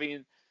of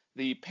having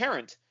the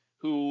parent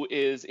who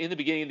is in the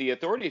beginning the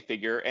authority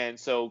figure and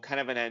so kind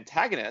of an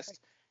antagonist.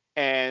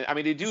 And I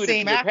mean they do it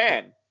in Peter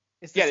Pan.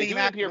 It's the same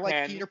actor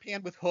like Peter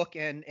Pan with Hook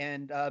and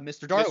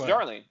Mr. Darling. Mr.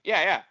 Darling.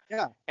 Yeah.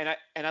 Yeah. And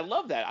I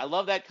love that. I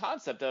love that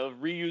concept of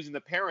reusing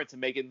the parent to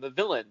make it the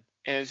villain.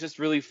 And it's just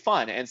really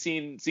fun. And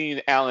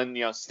seeing Alan,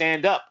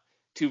 stand up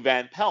to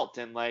Van Pelt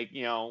and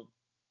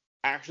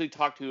actually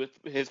talk to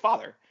his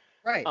father.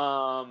 Right.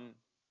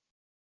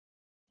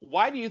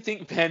 Why do you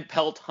think Van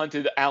Pelt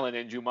hunted Alan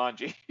in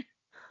Jumanji?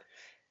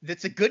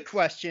 That's a good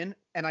question,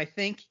 and I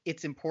think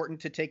it's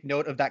important to take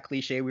note of that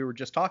cliche we were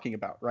just talking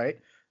about, right?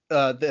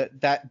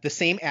 The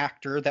same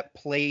actor that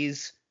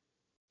plays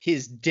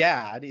his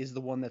dad is the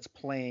one that's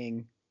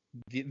playing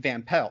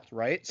Van Pelt,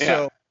 right? Yeah.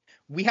 So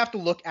we have to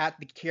look at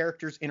the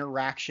character's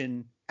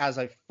interaction as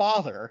a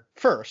father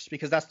first,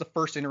 because that's the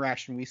first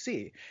interaction we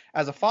see.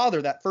 As a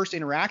father, that first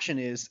interaction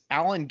is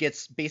Alan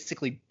gets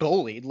basically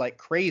bullied like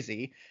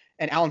crazy,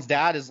 and Alan's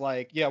dad is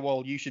like, yeah,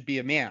 well, you should be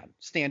a man.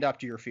 Stand up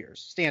to your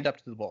fears. Stand up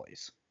to the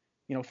bullies.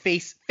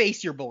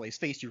 Face your bullies,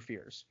 face your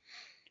fears.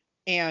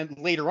 And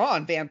later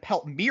on, Van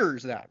Pelt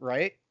mirrors that,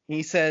 right? And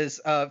he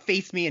says,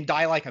 face me and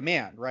die like a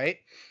man, right?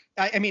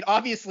 I mean,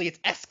 obviously it's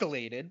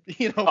escalated,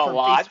 A from face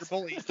lot. your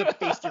bullies to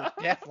face your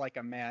death like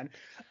a man.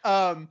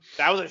 Um,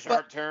 That was a but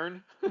sharp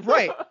turn.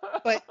 right,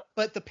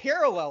 but the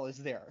parallel is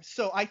there.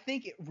 So I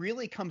think it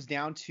really comes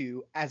down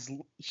to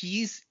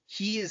he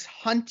is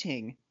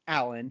hunting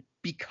Alan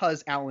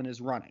because Alan is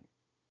running.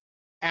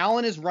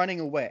 Alan is running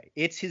away.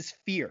 It's his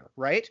fear,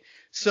 right?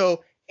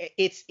 So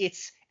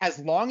it's as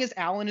long as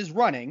Alan is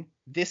running,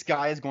 this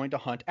guy is going to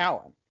hunt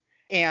Alan.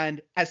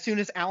 And as soon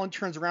as Alan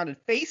turns around and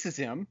faces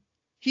him,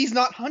 he's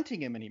not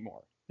hunting him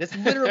anymore. That's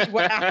literally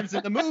what happens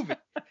in the movie.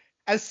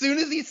 As soon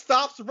as he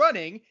stops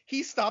running,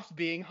 he stops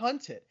being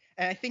hunted.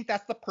 And I think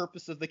that's the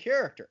purpose of the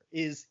character,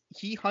 is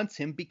he hunts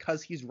him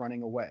because he's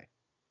running away.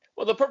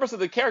 Well, the purpose of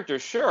the character,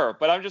 sure,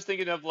 but I'm just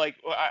thinking of like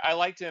I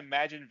like to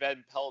imagine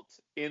Van Pelt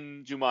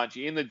in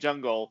Jumanji in the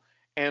jungle,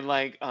 and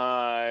like,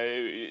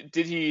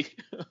 did he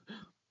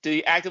did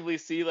he actively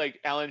see like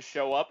Alan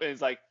show up and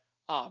he's like,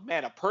 oh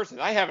man, a person?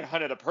 I haven't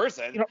hunted a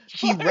person.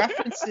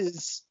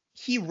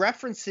 He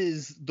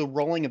references the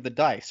rolling of the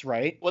dice,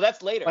 right? Well,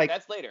 that's later. Like,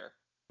 That's later.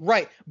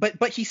 right,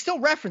 but he still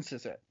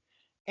references it.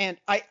 And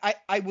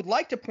I would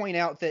like to point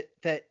out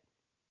that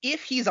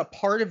if he's a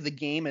part of the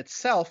game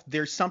itself,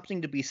 there's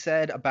something to be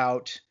said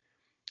about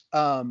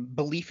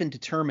belief in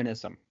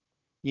determinism,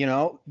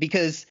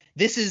 because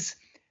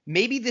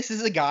maybe this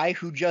is a guy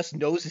who just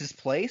knows his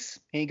place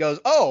and he goes,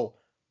 oh,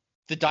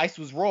 the dice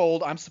was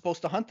rolled, I'm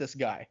supposed to hunt this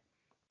guy.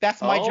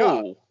 That's my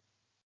job.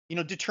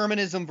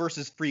 Determinism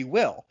versus free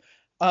will.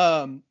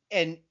 And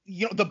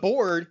the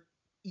board,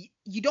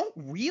 you don't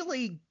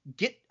really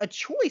get a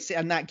choice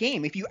in that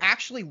game. If you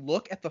actually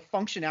look at the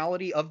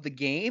functionality of the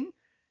game,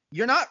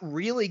 you're not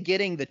really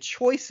getting the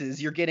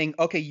choices. You're getting,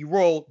 okay, you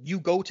roll, you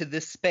go to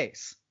this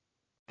space.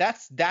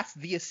 That's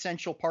the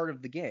essential part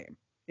of the game.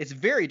 It's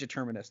very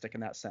deterministic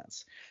in that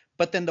sense.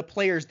 But then the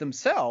players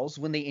themselves,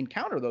 when they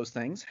encounter those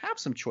things, have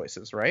some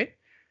choices, right?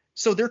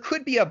 So there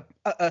could be a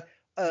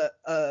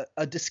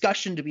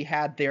discussion to be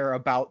had there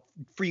about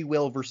free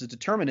will versus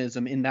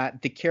determinism, in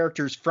that the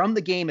characters from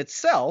the game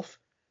itself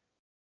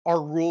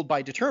are ruled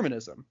by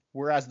determinism,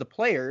 whereas the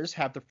players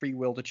have the free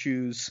will to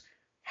choose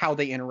how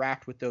they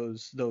interact with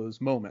those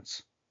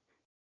moments.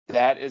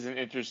 That is an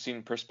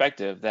interesting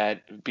perspective,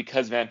 that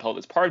because Van Pelt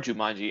is part of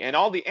Jumanji and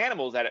all the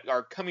animals that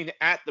are coming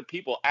at the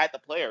people, at the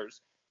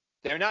players,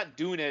 they're not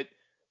doing it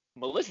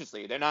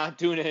maliciously. They're not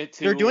doing it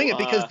to... They're doing it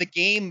because the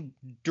game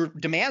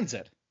demands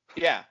it.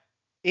 Yeah.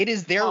 It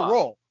is their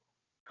role.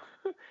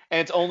 And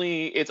it's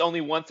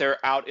only once they're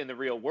out in the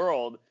real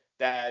world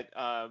that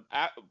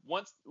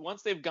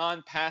once they've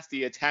gone past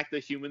the attack the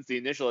humans, the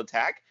initial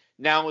attack,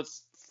 now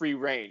it's free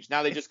range.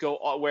 Now they just go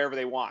wherever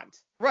they want.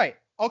 Right.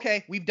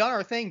 Okay, we've done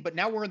our thing, but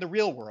now we're in the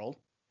real world.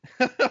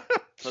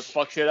 Let's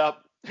fuck shit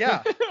up.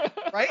 Yeah.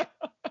 Right?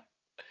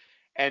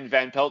 And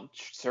Van Pelt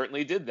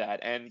certainly did that.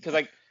 And because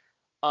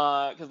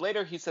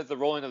later he says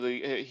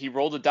he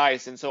rolled a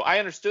dice, and so I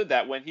understood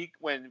that when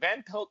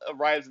Van Pelt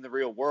arrives in the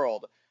real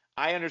world,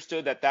 I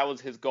understood that was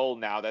his goal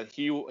now, that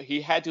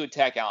he had to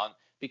attack Alan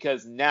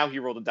because now he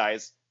rolled a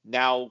dice.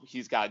 Now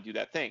he's got to do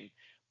that thing.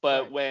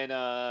 But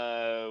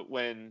right.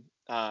 when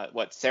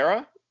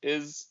Sarah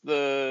is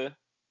the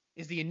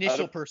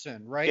initial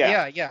person, right?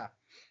 Yeah.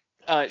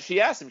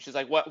 She asked him, she's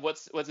like,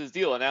 what's his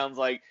deal? And Alan's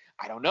like,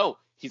 I don't know.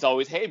 He's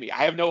always hated me.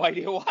 I have no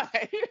idea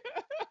why.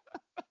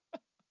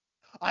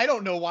 I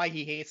don't know why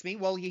he hates me.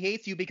 Well, he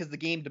hates you because the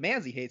game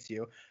demands he hates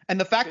you. And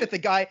the fact that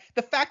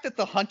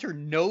the hunter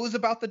knows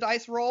about the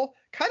dice roll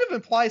kind of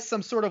implies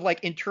some sort of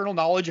like internal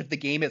knowledge of the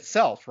game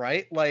itself,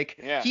 right?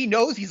 Like, He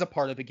knows he's a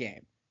part of the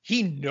game.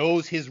 He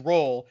knows his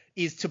role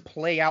is to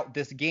play out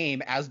this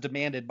game as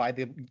demanded by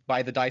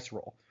the dice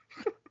roll.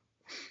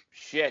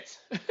 Shit.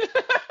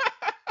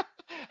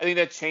 I think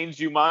that changed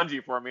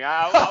Jumanji for me.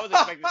 I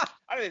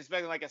was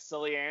expecting like a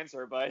silly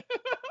answer, but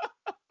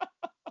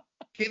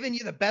giving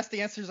you the best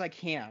answers I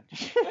can.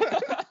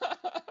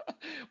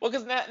 Well,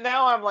 because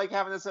now I'm like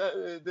having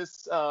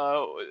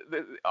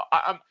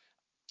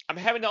I'm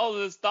having all of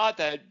this thought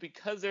that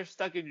because they're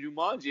stuck in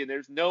Jumanji and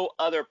there's no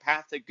other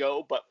path to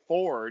go but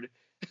forward.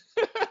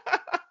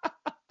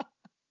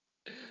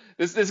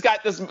 This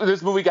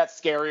movie got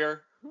scarier,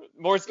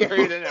 more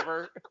scary than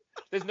ever.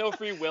 There's no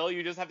free will.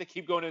 You just have to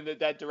keep going in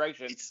that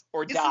direction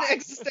or die. It's an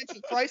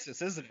existential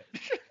crisis, isn't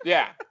it?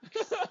 Yeah.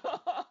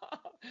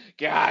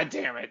 God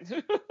damn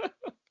it.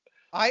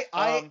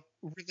 I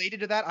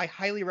related to that, I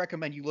highly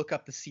recommend you look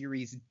up the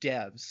series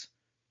Devs.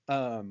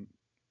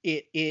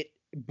 It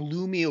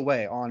blew me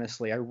away,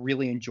 honestly. I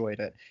really enjoyed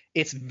it.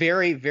 It's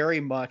very, very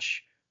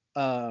much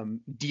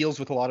deals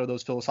with a lot of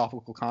those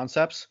philosophical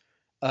concepts.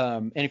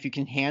 And if you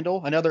can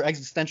handle another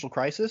existential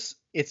crisis,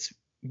 it's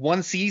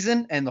one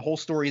season and the whole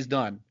story is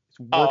done. It's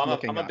worth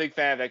looking at. I'm a big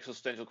fan of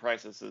existential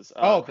crises.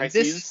 Crises.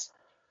 This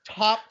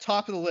top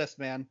of the list,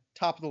 man.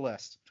 Top of the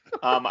list.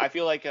 I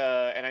feel like,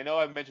 and I know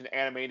I've mentioned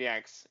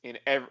Animaniacs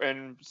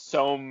in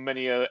so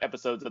many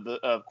episodes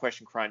of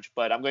Question Crunch,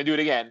 but I'm going to do it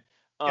again.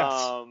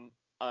 Yes.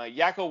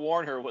 Yakko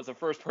Warner was the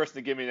first person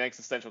to give me an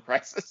existential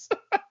crisis.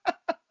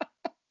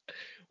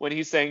 When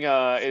he's saying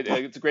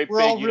it's a great We're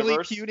big all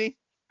universe. Really puny.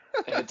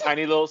 And a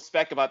tiny little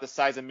speck about the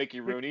size of Mickey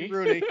Mickey Rooney.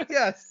 Rooney.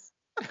 Yes.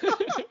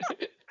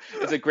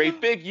 It's a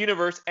great big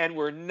universe, and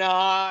we're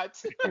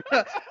not.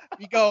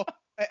 You go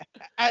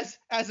as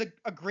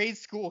a grade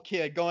school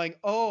kid going,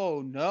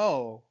 oh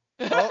no.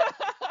 Oh,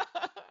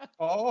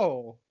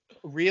 oh,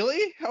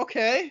 really?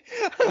 Okay.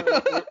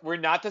 We're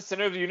not the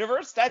center of the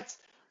universe? That's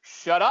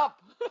shut up.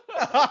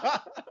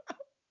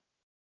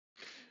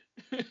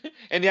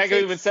 And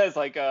Yago even says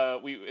like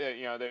we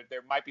you know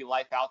there might be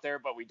life out there,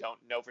 but we don't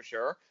know for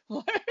sure.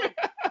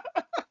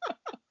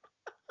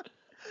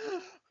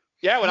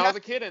 Yeah, when I was a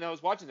kid and I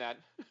was watching that.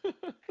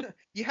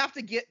 You have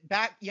to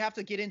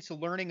get into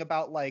learning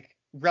about like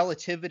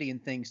relativity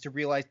and things to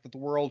realize that the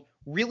world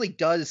really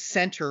does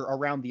center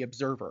around the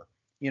observer.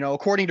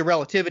 According to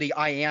relativity,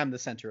 I am the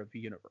center of the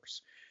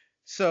universe.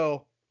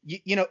 So,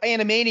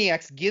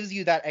 Animaniacs gives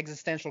you that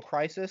existential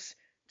crisis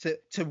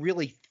to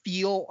really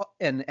feel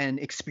and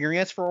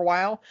experience for a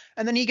while.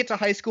 And then you get to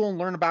high school and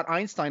learn about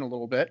Einstein a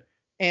little bit,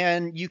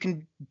 and you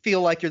can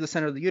feel like you're the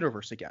center of the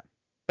universe again.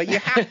 But you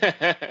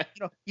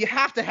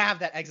have to have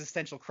that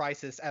existential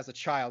crisis as a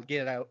child.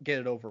 Get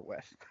it over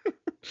with.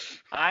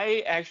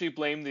 I actually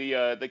blame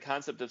the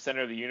concept of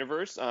center of the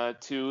universe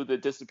to the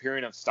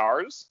disappearing of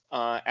stars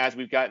as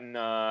we've gotten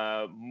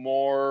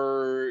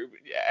more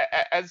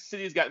as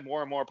cities got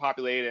more and more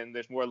populated and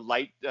there's more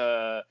light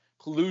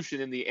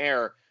pollution in the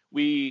air.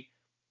 We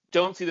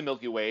don't see the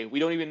Milky Way. We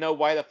don't even know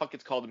why the fuck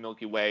it's called the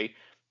Milky Way.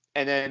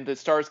 And then the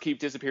stars keep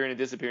disappearing and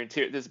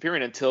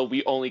disappearing until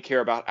we only care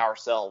about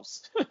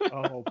ourselves.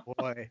 Oh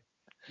boy.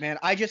 Man,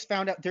 I just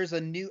found out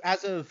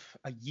as of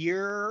a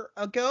year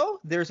ago,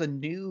 there's a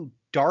new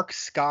dark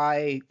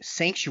sky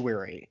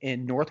sanctuary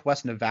in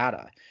Northwest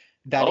Nevada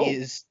that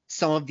is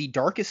some of the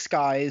darkest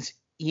skies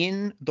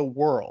in the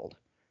world.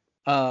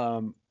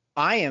 I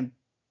am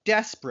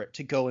desperate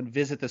to go and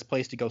visit this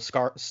place to go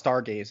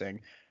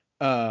stargazing.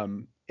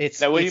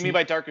 Now, what do you mean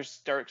by dark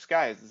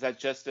skies? Is that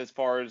just as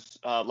far as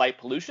light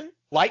pollution?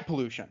 Light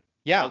pollution.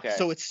 Yeah. Okay.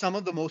 So it's some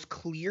of the most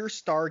clear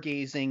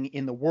stargazing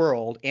in the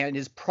world, and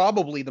is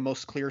probably the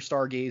most clear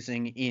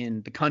stargazing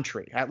in the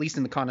country, at least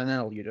in the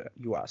continental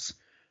U.S.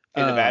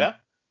 In Nevada?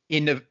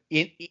 In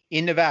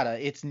Nevada,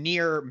 it's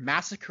near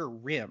Massacre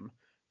Rim,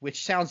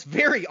 which sounds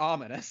very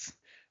ominous.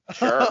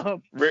 Sure.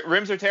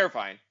 Rims are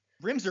terrifying.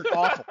 Rims are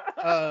awful.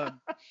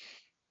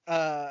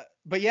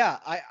 But yeah,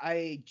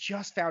 I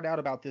just found out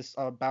about this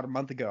about a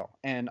month ago,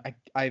 and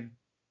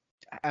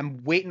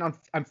I'm waiting on.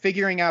 I'm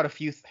figuring out a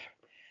few.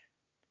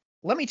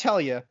 Let me tell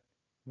you,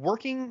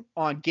 working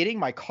on getting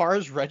my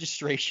car's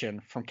registration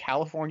from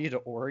California to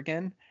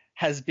Oregon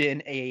has been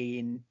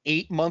an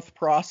 8-month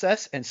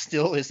process and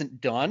still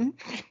isn't done.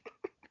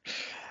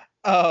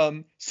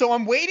 So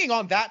I'm waiting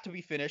on that to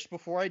be finished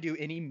before I do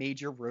any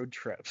major road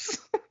trips.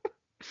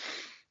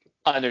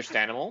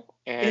 Understandable.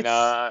 And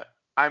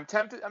I'm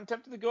tempted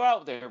to go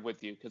out there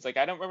with you because like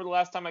I don't remember the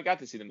last time I got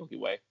to see the Milky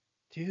Way.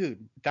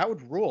 Dude, that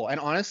would rule. And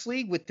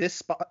honestly, with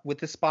this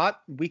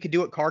spot, we could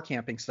do it car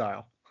camping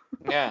style.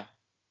 Yeah,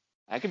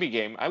 I could be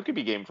game. I could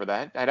be game for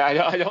that.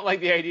 I don't like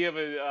the idea of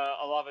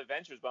a lot of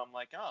adventures, but I'm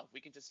like, oh, we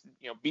can just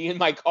be in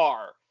my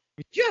car.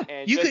 Yeah,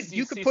 and you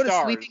see could put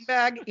stars. a sleeping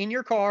bag in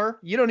your car.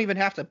 You don't even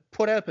have to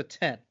put up a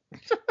tent.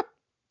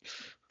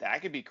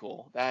 That could be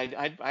cool.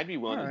 I'd be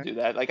willing to do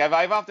that. Like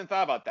I've often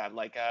thought about that.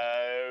 Like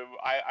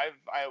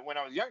when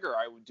I was younger,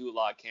 I would do a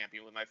lot of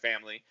camping with my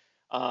family,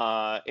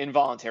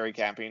 involuntary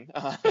camping.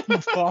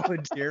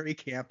 Involuntary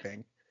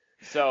camping.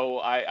 So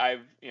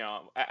I've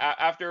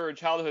after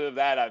childhood of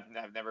that, I've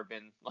never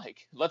been like,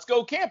 let's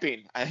go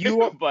camping.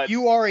 But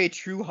you are a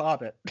true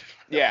hobbit.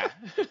 Yeah.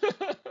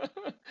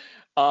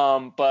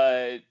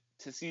 But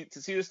to see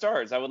the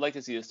stars, I would like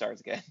to see the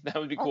stars again. That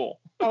would be cool.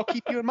 I'll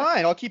keep you in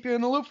mind. I'll keep you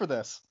in the loop for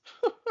this.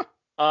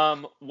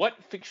 What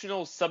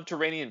fictional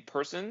subterranean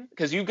person?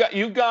 Because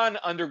you've gone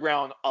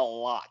underground a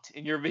lot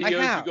in your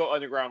videos. You go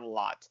underground a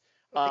lot.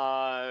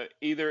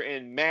 Either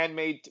in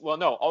man-made,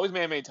 always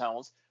man-made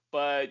tunnels.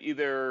 But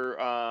either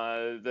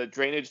the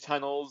drainage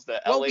tunnels,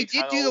 the LA tunnels. We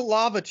did do the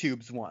lava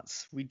tubes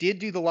once.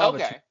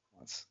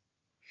 Once.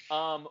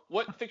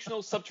 What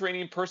fictional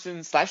subterranean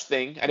person /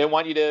 thing, I didn't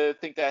want you to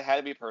think that it had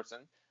to be a person,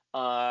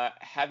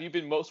 have you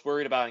been most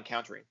worried about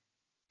encountering?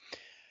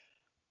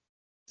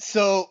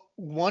 So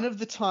one of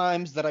the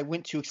times that I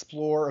went to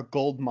explore a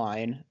gold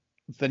mine,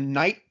 the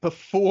night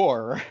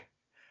before,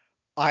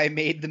 I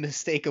made the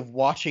mistake of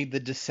watching The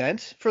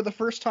Descent for the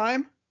first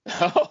time.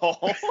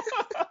 Oh.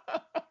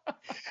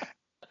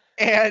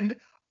 And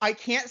I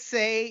can't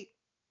say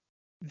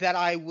that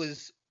I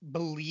was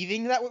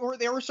believing that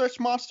there were such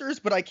monsters,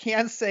 but I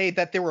can say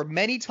that there were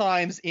many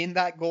times in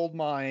that gold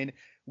mine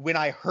when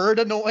I heard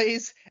a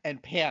noise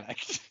and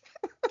panicked.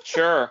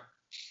 Sure.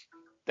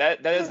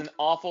 That is an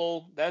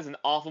awful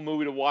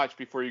movie to watch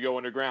before you go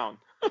underground.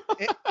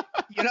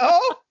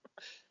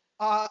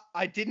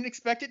 I didn't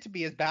expect it to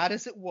be as bad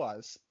as it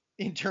was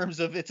in terms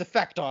of its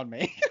effect on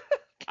me.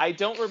 I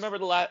don't remember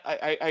the last.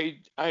 I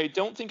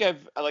don't think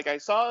I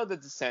saw The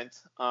Descent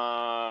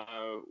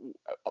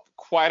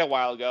quite a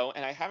while ago,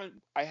 and I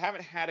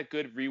haven't had a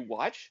good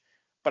rewatch.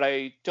 but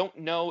I don't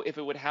know if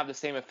it would have the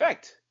same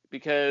effect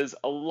because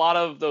a lot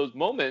of those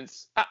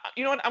moments.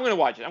 You know what? I'm gonna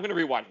watch it. I'm gonna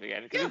rewatch it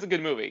again because Yeah. it's a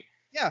good movie.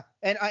 Yeah,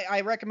 and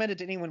I recommend it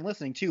to anyone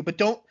listening too. But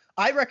don't.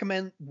 I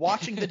recommend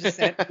watching The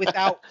Descent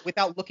without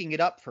looking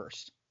it up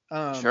first.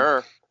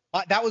 Sure.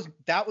 That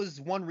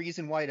was one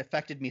reason why it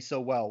affected me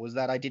so well, was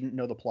that I didn't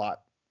know the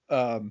plot.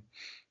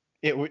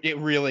 It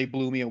really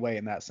blew me away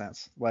in that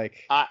sense.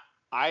 Like,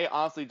 I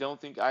honestly don't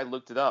think I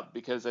looked it up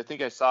because I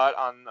think I saw it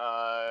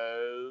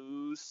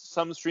on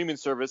some streaming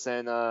service,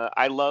 and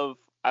I love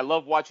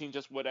watching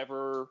just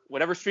whatever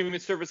streaming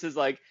service is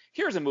like.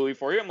 Here's a movie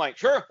for you. I'm like,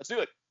 sure, let's do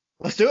it.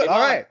 let's do it. Game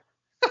All on. right.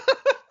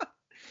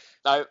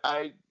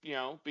 I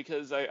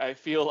because I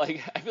feel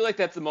like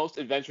that's the most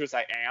adventurous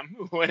I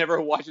am whenever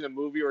watching a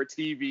movie or a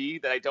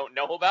TV that I don't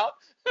know about.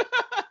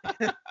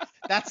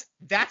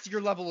 That's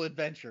your level of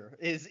adventure.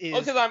 Is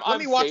because let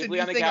me watch a safely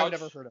new on the thing I've couch.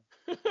 never heard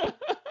of.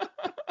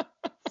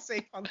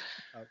 Safe on the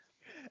couch.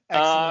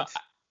 Excellent.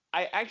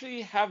 I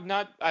actually have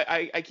not.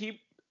 I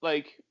keep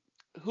like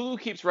Hulu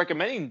keeps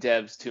recommending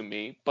Devs to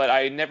me, but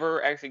I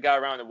never actually got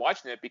around to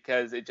watching it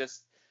because it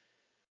just,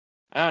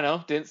 I don't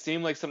know, didn't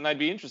seem like something I'd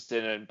be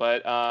interested in.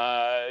 But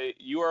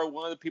you are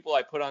one of the people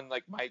I put on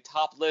like my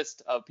top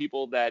list of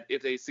people that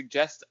if they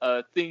suggest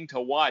a thing to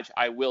watch,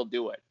 I will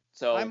do it.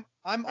 So I'm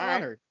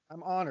honored. right.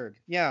 I'm honored.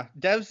 Yeah,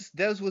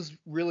 Devs was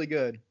really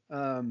good.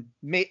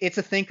 It's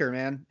a thinker,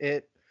 man.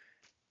 It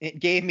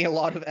gave me a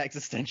lot of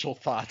existential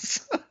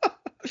thoughts.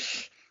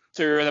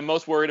 So you're the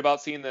most worried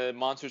about seeing the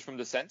monsters from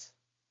Descent?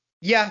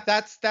 Yeah,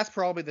 that's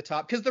probably the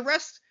top, because the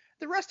rest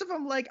of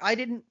them, like, I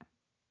didn't.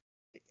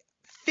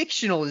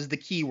 Fictional is the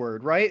key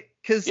word, right?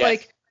 Because Yes.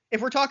 like,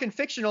 if we're talking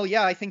fictional,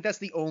 yeah, I think that's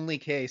the only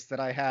case that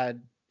I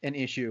had an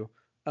issue.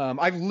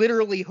 I've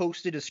literally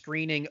hosted a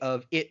screening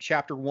of It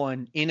Chapter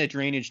 1 in a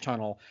drainage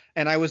tunnel,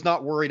 and I was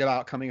not worried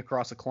about coming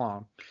across a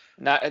clong.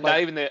 Not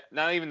even the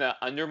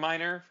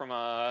Underminer from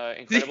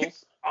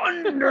Incredibles.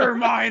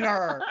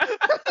 Underminer.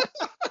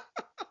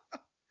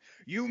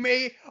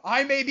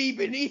 I may be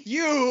beneath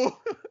you.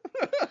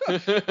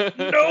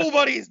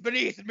 Nobody's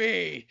beneath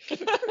me.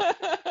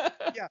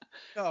 Yeah,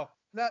 no,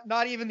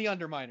 not even the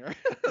Underminer.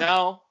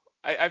 No,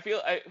 I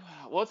feel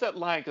what's that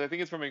line? Because I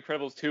think it's from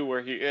Incredibles 2 where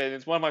and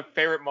it's one of my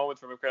favorite moments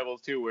from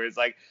Incredibles 2 where it's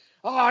like,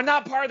 oh, I'm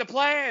not part of the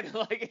plan.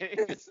 Like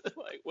it's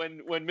like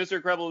when Mr.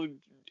 Incredible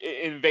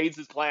invades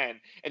his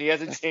plan and he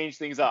hasn't changed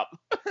things up.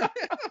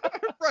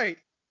 Right.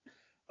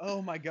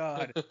 Oh my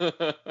God.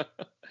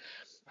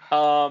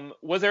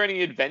 Was there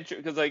any adventure?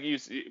 Because like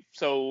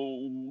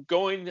so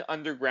going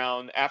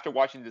underground after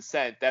watching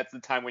Descent, that's the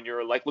time when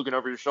you're like looking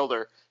over your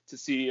shoulder to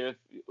see if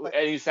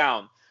any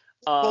sound.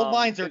 Gold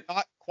mines are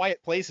not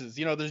quiet places.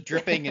 You know, there's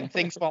dripping and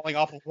things falling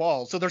off of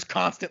walls, so there's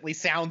constantly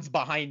sounds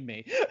behind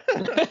me.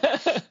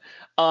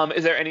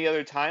 Is there any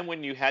other time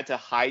when you had to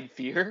hide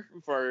fear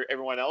for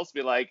everyone else?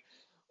 Be like,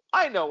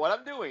 I know what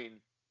I'm doing.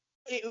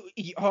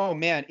 Oh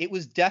man, it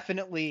was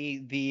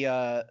definitely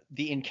the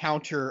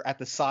encounter at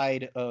the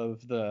side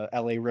of the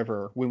LA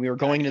River when we were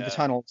going into the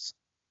tunnels,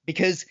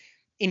 because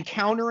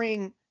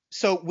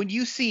so when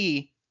you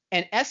see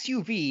an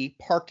SUV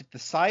parked at the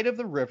side of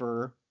the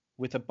river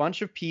with a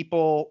bunch of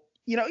people,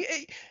 you know,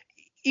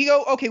 you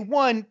go, okay,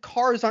 one,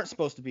 cars aren't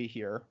supposed to be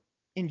here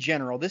in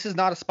general. This is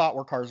not a spot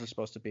where cars are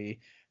supposed to be.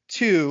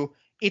 Two,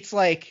 it's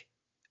like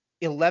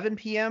 11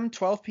 p.m.,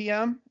 12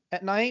 p.m.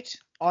 at night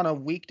on a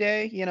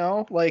weekday, you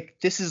know, like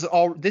this is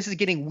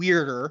getting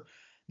weirder.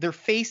 They're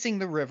facing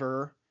the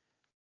river.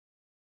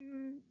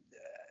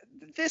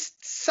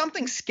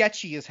 Something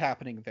sketchy is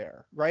happening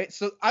there, right?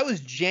 So I was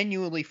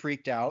genuinely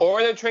freaked out.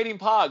 Or they're trading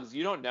pogs.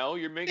 You don't know.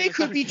 You're making. They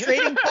could be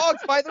trading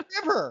pogs by the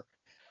river.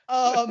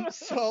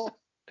 So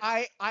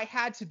I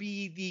had to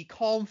be the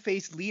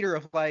calm-faced leader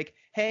of like,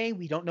 hey,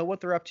 we don't know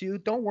what they're up to.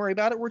 Don't worry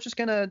about it. We're just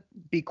gonna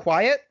be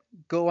quiet,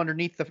 go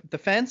underneath the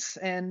fence,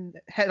 and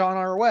head on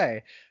our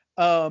way.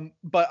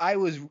 But I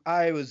was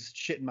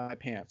shitting my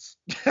pants.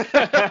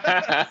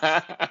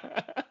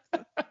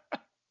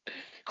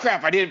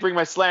 Crap! I didn't bring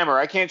my slammer.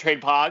 I can't trade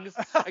pogs.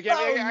 I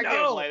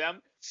can't play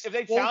them. If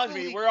they challenge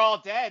me, we're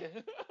all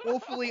dead.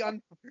 Woefully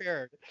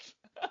unprepared.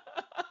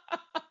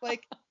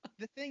 Like,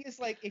 the thing is,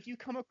 like, if you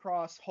come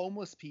across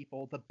homeless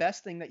people, the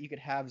best thing that you could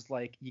have is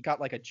like you got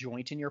like a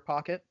joint in your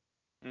pocket.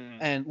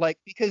 And like,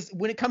 because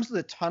when it comes to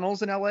the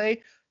tunnels in LA,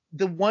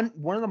 one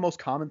of the most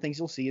common things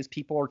you'll see is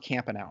people are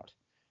camping out.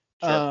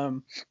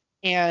 Sure.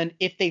 And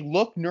if they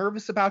look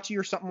nervous about you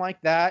or something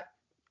like that,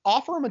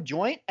 offer them a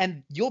joint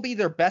and you'll be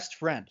their best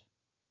friend.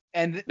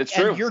 And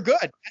you're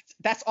good.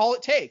 That's all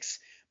it takes.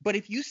 But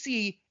if you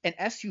see an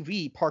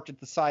SUV parked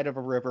at the side of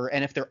a river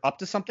and if they're up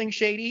to something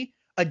shady,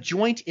 a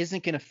joint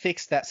isn't going to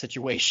fix that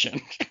situation.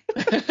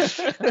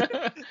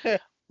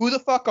 Who the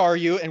fuck are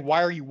you and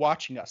why are you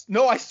watching us?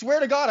 No, I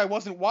swear to God, I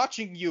wasn't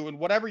watching you and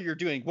whatever you're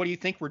doing. What do you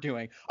think we're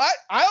doing?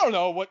 I don't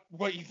know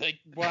what you think.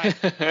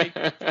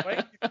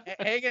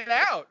 Hanging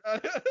out.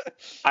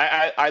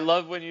 I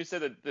love when you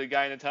said that the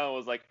guy in the tunnel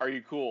was like, "Are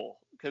you cool?"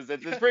 because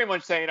it's pretty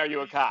much saying, "Are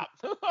you a cop?"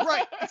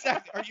 Right,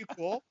 exactly. Are you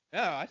cool?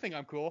 Yeah, I think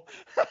I'm cool.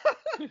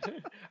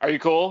 Are you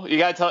cool? You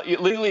gotta tell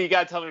legally. You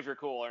gotta tell me if you're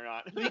cool or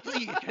not.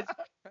 Legally,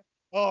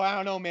 oh, I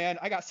don't know, man.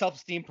 I got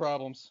self-esteem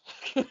problems.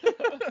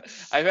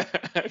 I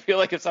feel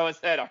like if someone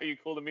said, "Are you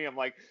cool to me?" I'm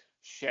like,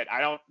 shit.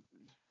 I don't.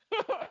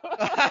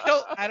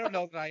 I don't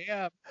know that I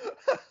am.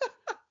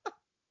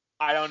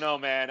 I don't know,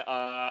 man.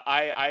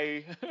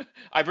 I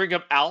bring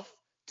up Alf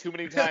too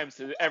many times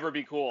to ever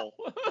be cool.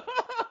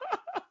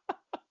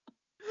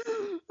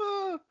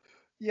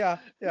 Yeah,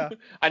 yeah.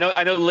 I know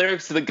the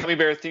lyrics to the Gummy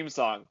Bear theme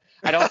song.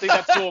 I don't think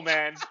that's cool,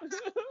 man.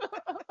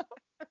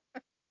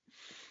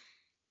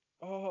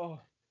 Oh.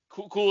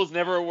 Cool is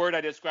never a word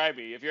I describe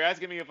me. If you're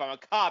asking me if I'm a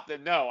cop,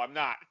 then no, I'm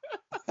not.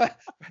 If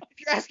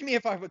you're asking me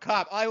if I'm a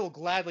cop, I will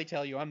gladly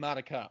tell you I'm not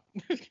a cop.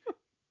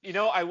 You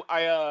know,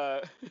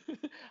 I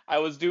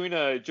was doing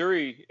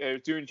jury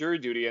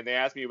duty, and they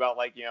asked me about,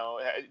 like,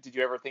 did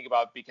you ever think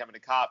about becoming a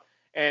cop?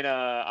 And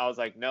I was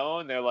like, no.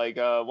 And they're like,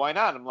 why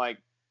not? I'm like,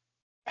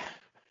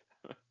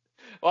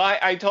 well,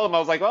 I told them, I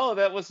was like, well,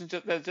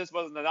 that just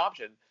wasn't an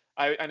option.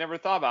 I never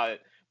thought about it.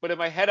 But in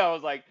my head, I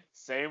was like,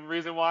 same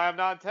reason why I'm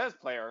not a tennis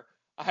player.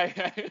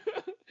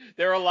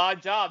 There are a lot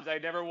of jobs I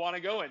never want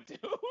to go into.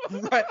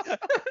 Right.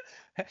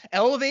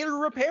 Elevator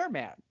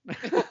repairman.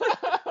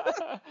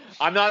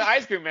 I'm not an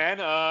ice cream man.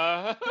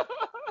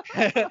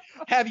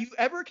 Have you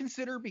ever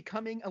considered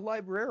becoming a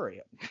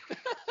librarian?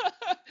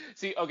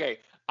 See, okay,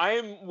 I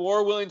am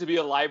more willing to be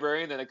a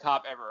librarian than a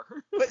cop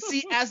ever. But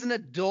see, as an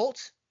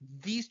adult,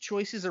 these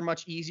choices are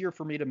much easier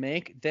for me to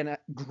make than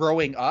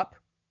growing up.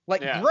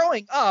 Like, Yeah.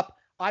 growing up,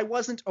 I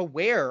wasn't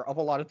aware of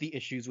a lot of the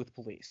issues with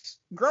police.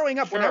 Growing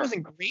up, when I Sure. was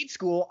in grade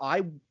school,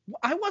 I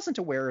wasn't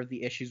aware of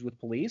the issues with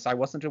police. I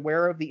wasn't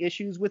aware of the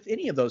issues with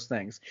any of those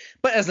things.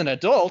 But as an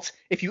adult,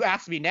 if you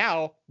ask me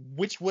now,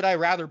 which would I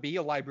rather be,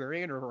 a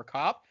librarian or a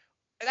cop?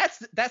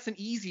 That's an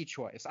easy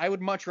choice. I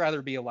would much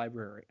rather be a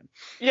librarian.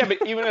 Yeah,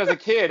 but even as a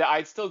kid,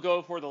 I'd still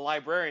go for the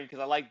librarian because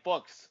I like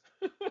books.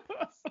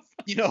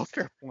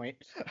 Fair point.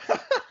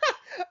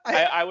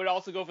 I would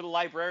also go for the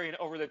librarian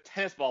over the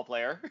tennis ball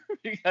player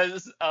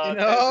because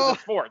tennis is a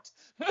sport.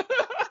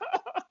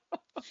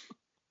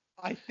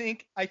 I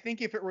think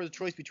if it were the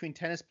choice between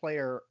tennis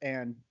player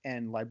and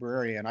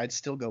librarian, I'd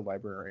still go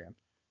librarian.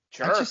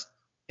 Sure.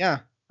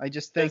 I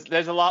just think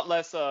there's a lot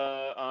less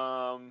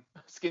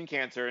skin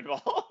cancer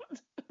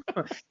involved.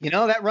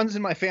 that runs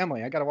in my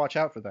family. I got to watch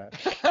out for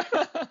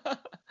that.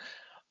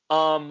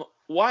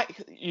 Why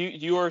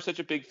you are such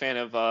a big fan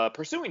of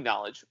pursuing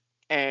knowledge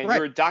and Right.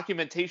 your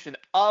documentation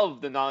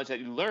of the knowledge that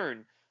you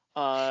learn?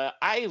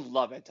 I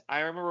love it.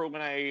 I remember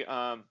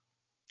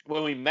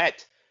when we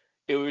met,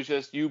 it was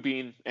just you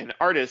being an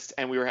artist,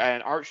 and we were at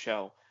an art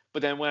show.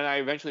 But then when I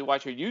eventually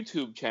watched your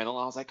YouTube channel,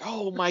 I was like,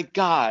 oh my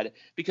God,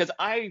 because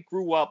I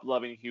grew up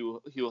loving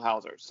Hugh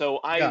Hauser. So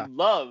I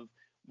love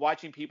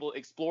watching people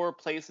explore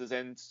places,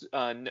 and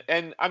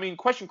I mean,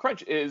 Question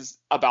Crunch is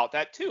about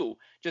that too.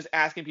 Just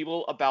asking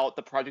people about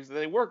the projects that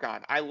they work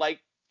on. I like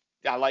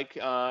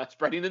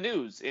spreading the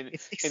news and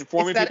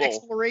informing it's that people.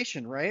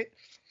 Exploration, right?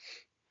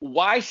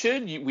 Why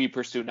should we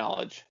pursue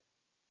knowledge?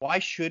 Why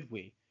should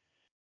we?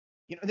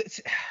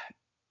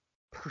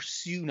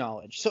 Pursue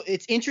knowledge. So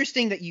it's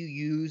interesting that you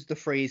use the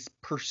phrase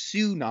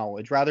pursue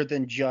knowledge rather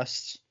than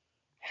just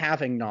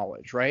having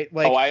knowledge, right?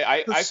 Like,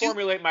 I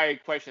formulate my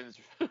questions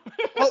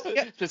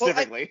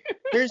specifically.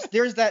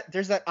 There's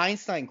that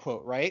Einstein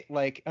quote, right?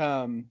 Like,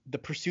 the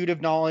pursuit of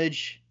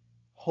knowledge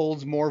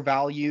holds more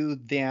value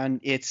than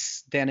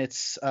its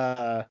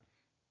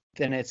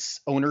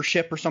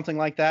ownership or something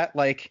like that.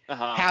 Like,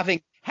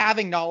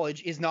 having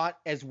knowledge is not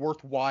as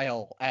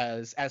worthwhile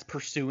as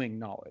pursuing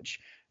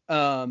knowledge.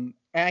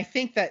 And I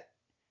think that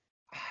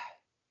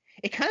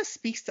it kind of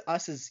speaks to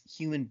us as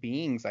human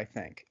beings. I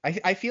think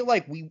I feel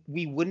like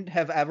we wouldn't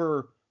have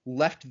ever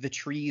left the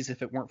trees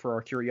if it weren't for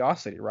our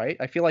curiosity, right?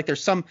 I feel like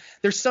there's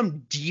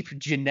some deep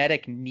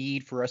genetic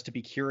need for us to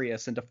be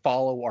curious and to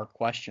follow our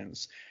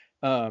questions.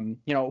 Hey,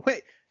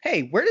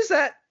 what's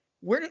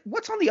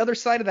on the other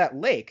side of that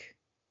lake?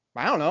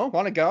 I don't know.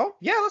 Want to go?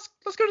 Yeah,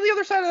 let's go to the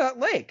other side of that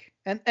lake.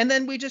 And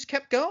then we just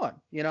kept going,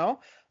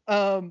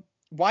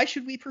 Why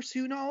should we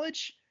pursue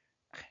knowledge?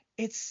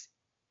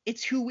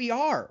 It's who we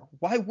are.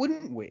 Why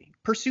wouldn't we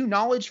pursue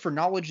knowledge for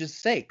knowledge's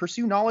sake?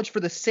 Pursue knowledge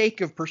for the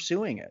sake of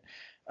pursuing it.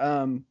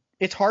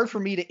 It's hard for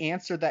me to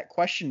answer that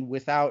question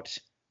without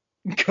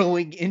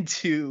going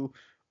into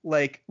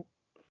like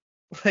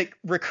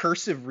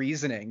recursive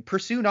reasoning.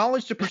 Pursue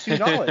knowledge to pursue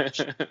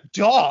knowledge.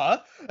 Duh.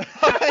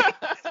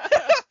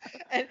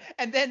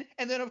 and then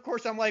of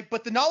course I'm like,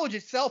 but the knowledge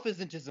itself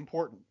isn't as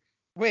important.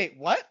 Wait,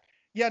 what?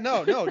 Yeah,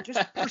 no,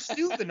 just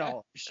pursue the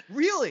knowledge.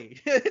 Really.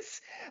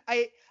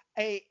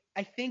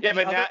 I think. Yeah,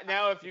 but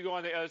now if you go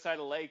on the other side of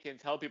the lake and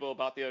tell people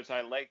about the other side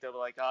of the lake, they'll be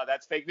like, oh,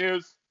 that's fake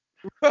news.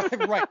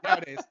 Right,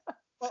 nowadays.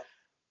 Well,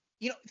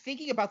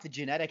 thinking about the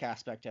genetic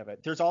aspect of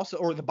it, there's also,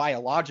 or the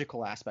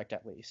biological aspect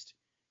at least,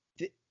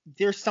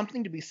 there's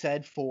something to be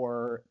said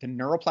for the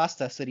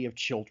neuroplasticity of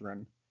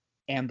children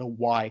and the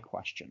why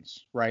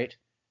questions, right?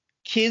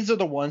 kids are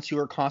the ones who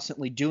are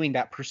constantly doing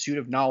that pursuit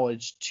of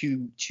knowledge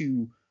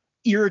to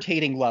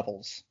irritating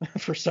levels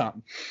for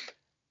some.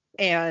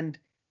 And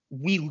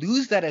we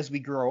lose that as we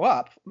grow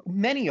up.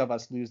 Many of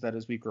us lose that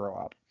as we grow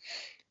up.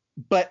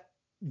 But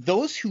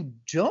those who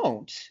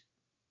don't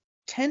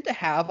tend to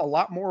have a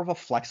lot more of a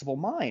flexible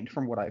mind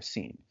from what I've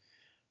seen.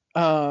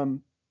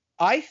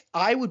 I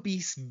would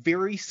be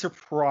very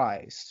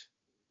surprised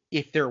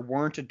if there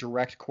weren't a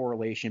direct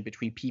correlation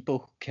between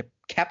people who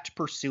kept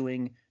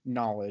pursuing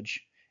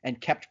knowledge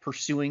and kept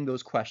pursuing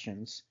those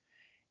questions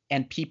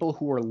and people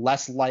who were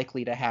less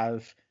likely to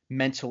have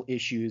mental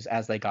issues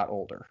as they got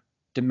older,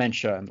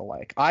 dementia and the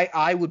like.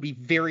 I would be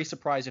very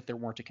surprised if there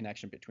weren't a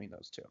connection between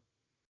those two.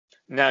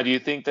 Now, do you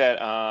think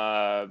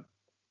that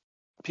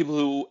people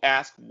who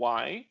ask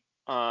why,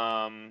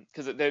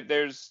 because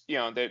there's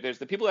there's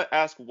the people that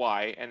ask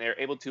why and they're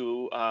able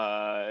to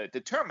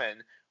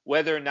determine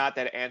whether or not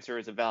that answer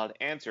is a valid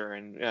answer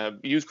and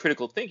use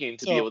critical thinking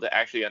to be able to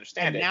actually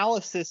understand it.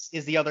 Analysis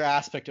is the other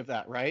aspect of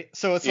that, right?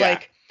 So it's Yeah.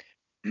 like,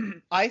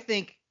 I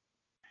think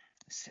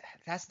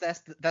that's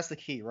the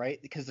key, right?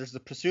 Because there's the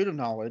pursuit of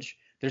knowledge,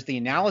 there's the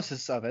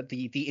analysis of it,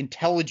 the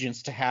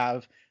intelligence to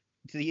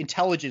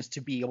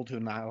be able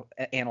to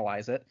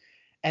analyze it,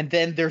 and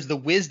then there's the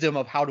wisdom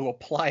of how to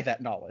apply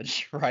that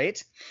knowledge,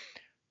 right?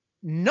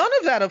 None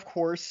of that, of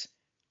course,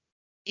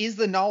 is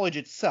the knowledge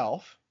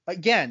itself.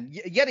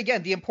 Yet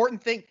again, the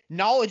important thing,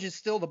 knowledge is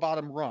still the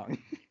bottom rung.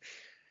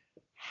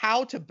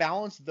 How to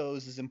balance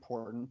those is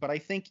important, but I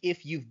think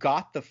if you've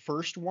got the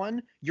first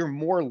one, you're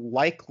more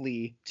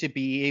likely to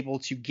be able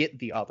to get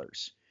the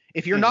others.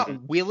 If you're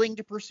not willing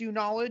to pursue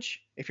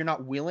knowledge, if you're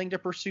not willing to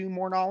pursue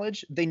more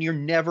knowledge, then you're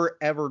never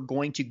ever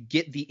going to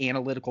get the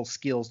analytical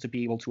skills to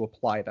be able to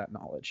apply that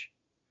knowledge.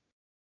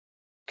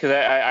 Because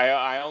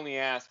I only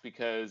ask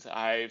because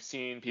I've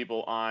seen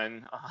people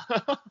on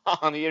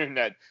on the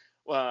internet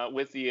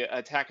with the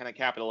attack on the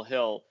Capitol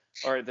Hill,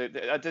 or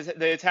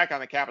the attack on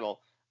the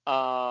Capitol,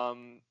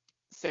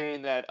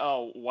 saying that,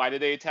 oh, why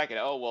did they attack it?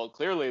 Oh, well,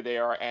 clearly they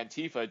are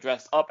Antifa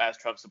dressed up as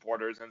Trump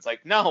supporters, and it's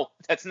like, no,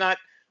 that's not.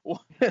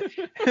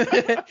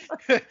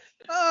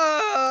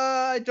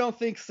 I don't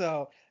think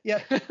so.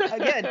 Yeah,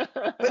 again,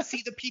 but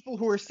see, the people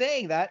who are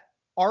saying that,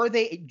 are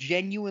they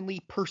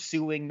genuinely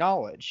pursuing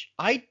knowledge?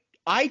 I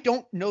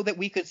don't know that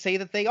we could say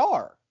that they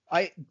are.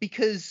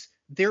 Because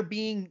they're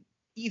being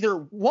either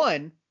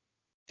one,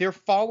 they're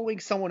following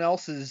someone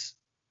else's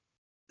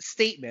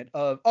statement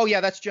of, oh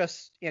yeah, that's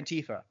just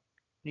Antifa. And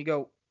you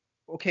go,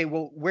 okay,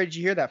 well, where did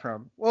you hear that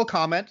from? Well,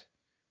 comment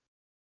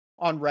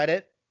on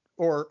Reddit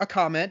or a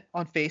comment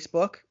on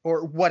Facebook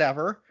or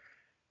whatever.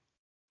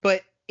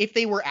 But if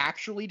they were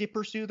actually to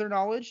pursue their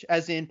knowledge,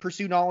 as in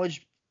pursue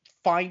knowledge,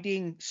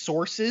 finding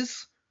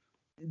sources,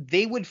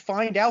 they would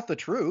find out the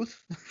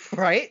truth,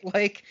 right?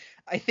 Like,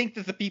 I think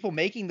that the people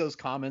making those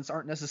comments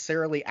aren't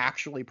necessarily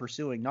actually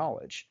pursuing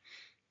knowledge.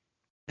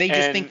 They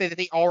just think that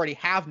they already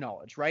have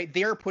knowledge, right?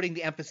 They're putting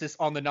the emphasis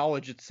on the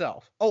knowledge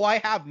itself. Oh, I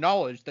have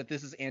knowledge that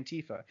this is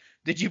Antifa.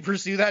 Did you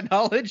pursue that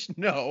knowledge?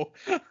 No.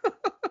 And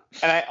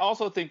I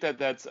also think that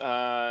that's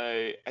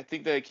I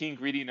think the key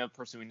ingredient of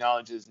pursuing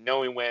knowledge is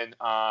knowing when.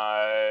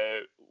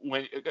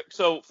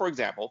 So, for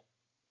example,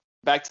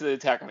 back to the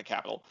attack on the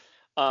Capitol.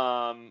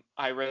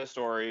 I read a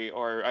story,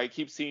 or I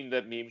keep seeing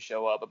the meme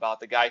show up about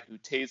the guy who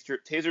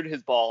tasered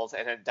his balls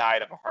and then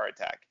died of a heart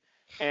attack.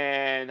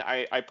 And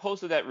I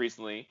posted that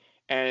recently,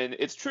 and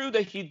it's true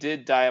that he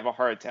did die of a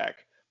heart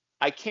attack.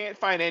 I can't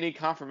find any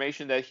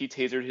confirmation that he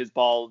tasered his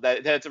ball,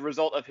 that it's a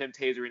result of him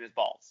tasering his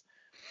balls.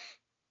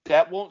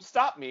 That won't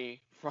stop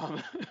me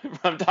from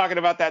talking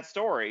about that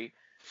story,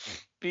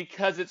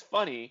 because it's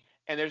funny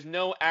and there's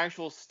no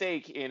actual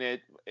stake in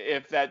it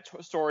if that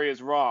story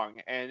is wrong.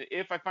 And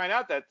if I find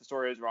out that the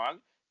story is wrong,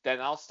 then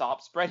I'll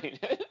stop spreading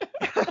it.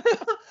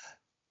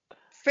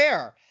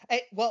 Fair.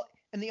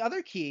 And the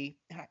other key,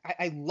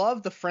 I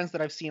love the friends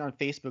that I've seen on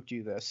Facebook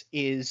do this,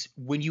 is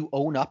when you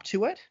own up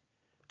to it.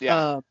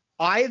 Yeah.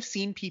 I have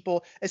seen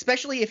people,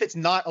 especially if it's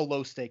not a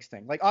low stakes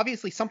thing, like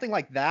obviously something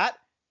like that.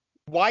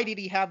 Why did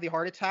he have the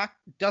heart attack?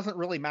 Doesn't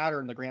really matter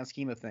in the grand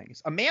scheme of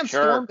things. A man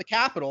stormed the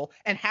Capitol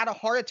and had a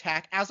heart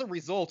attack as a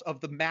result of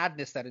the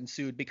madness that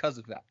ensued because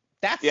of that.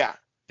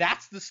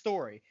 That's the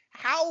story.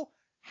 How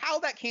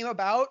that came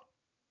about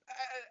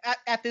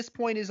at this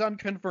point is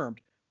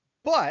unconfirmed.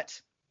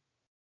 But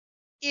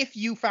if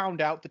you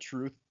found out the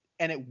truth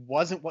and it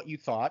wasn't what you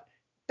thought,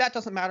 that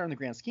doesn't matter in the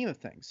grand scheme of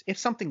things. If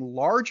something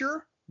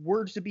larger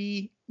were to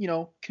be,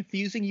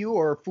 confusing you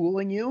or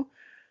fooling you,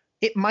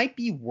 it might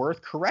be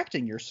worth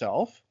correcting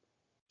yourself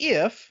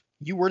if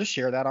you were to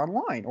share that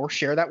online or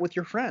share that with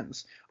your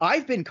friends.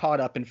 I've been caught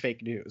up in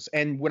fake news,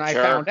 and when I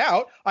found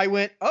out, I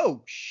went,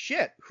 oh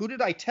shit, who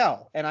did I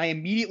tell? And I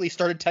immediately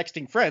started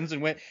texting friends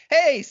and went,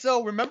 hey,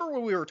 so remember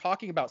when we were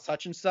talking about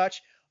such and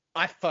such?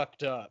 I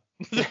fucked up.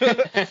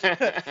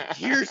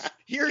 Here's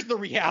the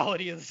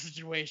reality of the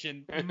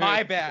situation.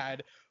 My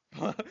bad.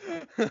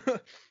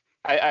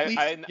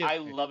 I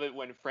love it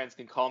when friends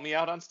can call me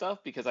out on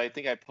stuff, because I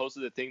think I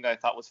posted a thing that I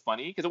thought was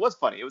funny, because it was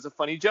funny. It was a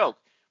funny joke,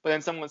 but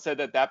then someone said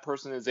that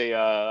person is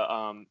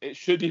it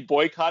should be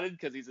boycotted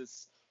because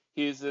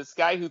he's this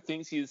guy who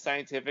thinks he's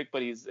scientific,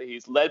 but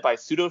he's led by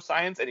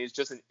pseudoscience and he's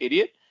just an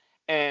idiot.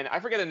 And I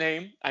forget the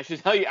name. I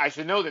should tell you. I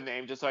should know the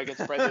name just so I can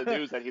spread the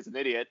news that he's an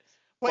idiot.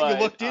 But you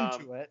looked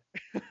into it.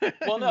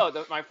 Well,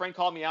 no. My friend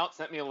called me out,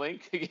 sent me a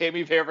link, gave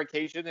me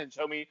verification, and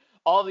showed me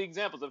all the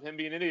examples of him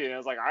being an idiot. And I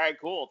was like, all right,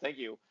 cool, thank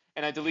you.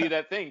 And I deleted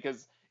that thing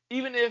because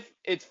even if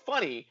it's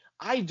funny,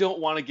 I don't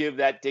want to give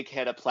that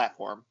dickhead a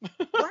platform.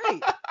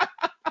 Right.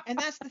 And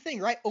that's the thing,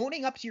 right?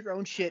 Owning up to your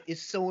own shit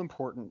is so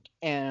important,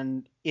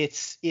 and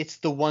it's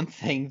the one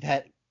thing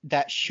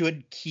that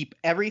should keep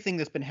everything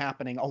that's been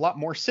happening a lot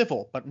more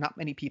civil, but not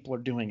many people are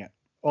doing it.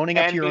 Owning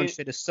up to your own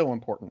shit is so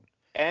important.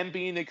 And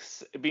being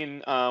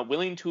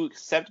willing to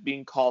accept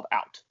being called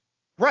out.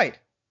 Right.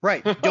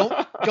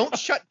 Don't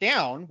shut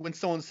down when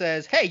someone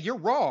says, "Hey, you're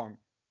wrong."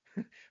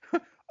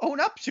 Own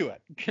up to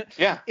it.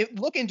 Yeah.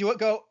 Look into it.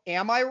 Go,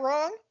 am I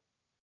wrong?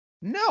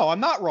 No,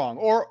 I'm not wrong.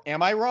 Or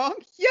am I wrong?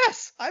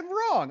 Yes, I'm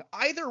wrong.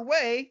 Either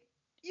way,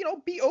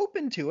 be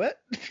open to it.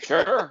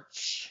 Sure.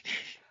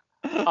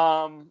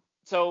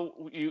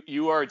 So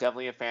you are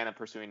definitely a fan of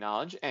pursuing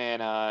knowledge,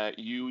 and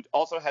you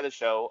also had a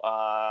show,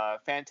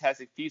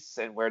 Fantastic Feasts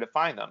and Where to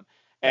Find Them.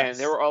 And Yes.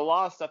 There were a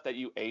lot of stuff that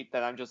you ate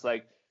that I'm just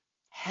like,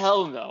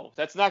 hell no,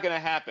 that's not going to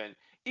happen.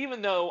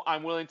 Even though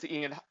I'm willing to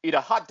eat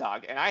a hot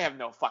dog, and I have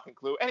no fucking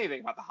clue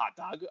anything about the hot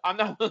dog, I'm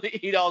not willing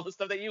to eat all the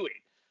stuff that you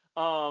eat.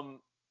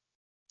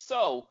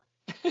 So,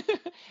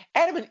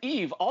 Adam and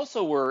Eve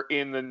also were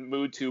in the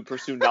mood to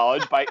pursue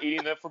knowledge by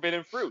eating the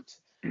forbidden fruit.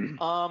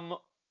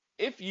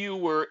 If you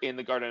were in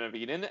the Garden of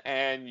Eden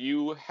and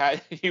you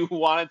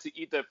wanted to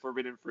eat the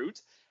forbidden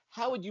fruit,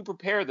 how would you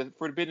prepare the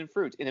forbidden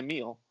fruit in a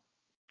meal?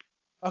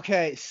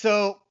 Okay,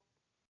 so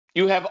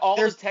you have all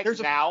the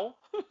text now.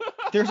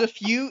 there's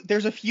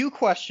a few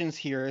questions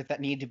here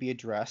that need to be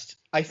addressed.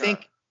 I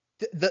think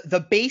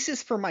the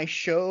basis for my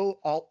show,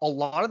 a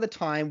lot of the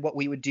time, what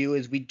we would do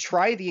is we'd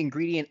try the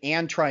ingredient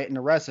and try it in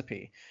a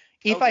recipe.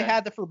 If I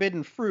had the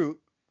forbidden fruit,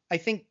 I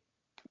think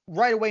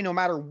right away, no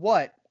matter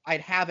what,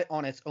 I'd have it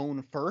on its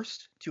own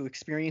first to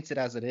experience it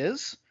as it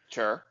is.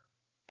 Sure.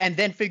 And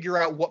then figure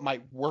out what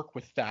might work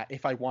with that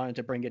if I wanted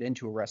to bring it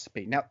into a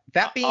recipe. Now,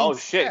 that being oh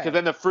shit, because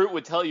then the fruit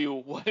would tell you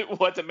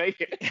what to make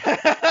it.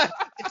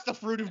 It's the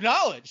fruit of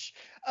knowledge.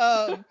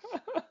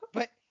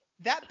 But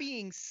that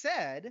being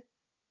said,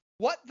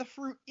 what the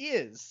fruit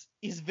is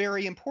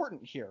very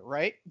important here,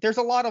 right? There's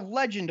a lot of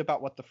legend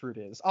about what the fruit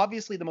is.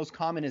 Obviously, the most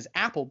common is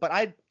apple, but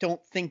I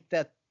don't think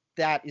that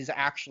is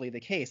actually the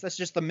case. That's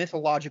just the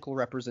mythological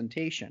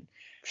representation.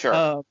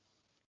 Sure.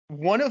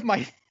 One of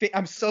my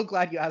I'm so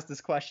glad you asked this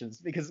question,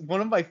 because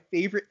one of my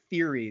favorite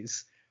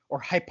theories or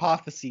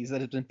hypotheses that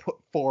has been put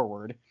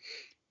forward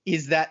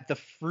is that the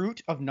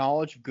fruit of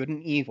knowledge of good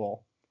and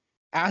evil,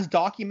 as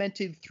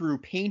documented through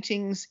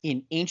paintings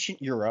in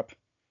ancient Europe,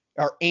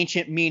 or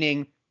ancient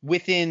meaning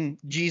within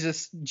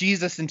Jesus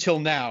until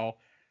now,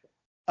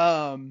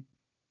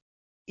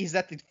 is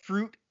that the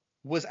fruit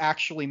was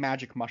actually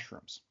magic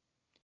mushrooms.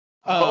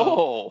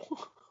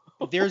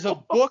 There's a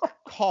book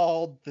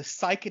called The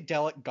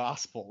Psychedelic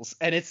Gospels,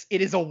 and it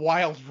is a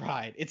wild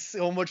ride. It's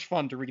so much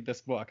fun to read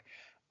this book.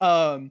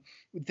 The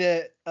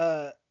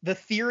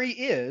theory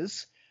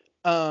is,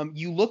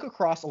 you look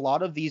across a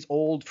lot of these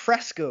old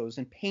frescoes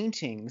and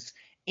paintings,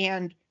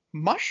 and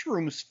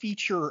mushrooms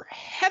feature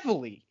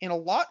heavily in a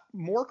lot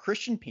more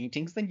Christian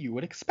paintings than you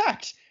would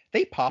expect.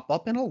 They pop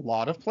up in a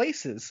lot of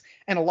places,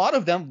 and a lot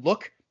of them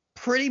look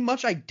pretty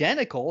much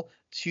identical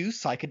to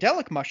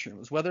psychedelic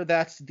mushrooms, whether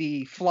that's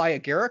the fly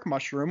agaric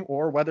mushroom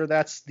or whether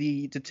that's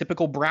the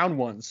typical brown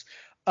ones.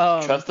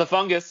 Trust the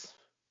fungus.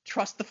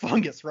 Trust the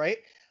fungus, right?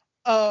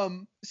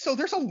 So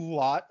there's a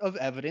lot of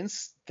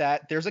evidence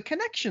that there's a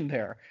connection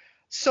there.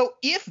 So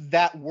if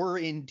that were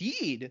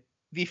indeed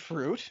the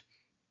fruit,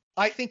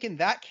 I think in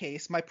that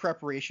case, my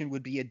preparation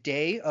would be a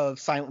day of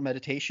silent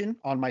meditation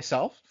on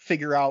myself,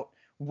 figure out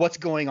what's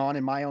going on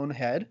in my own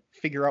head,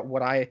 figure out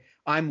what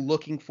I'm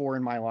looking for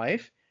in my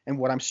life and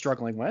what I'm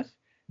struggling with.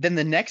 Then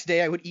the next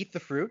day I would eat the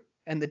fruit,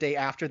 and the day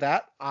after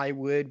that I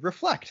would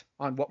reflect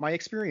on what my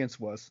experience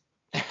was.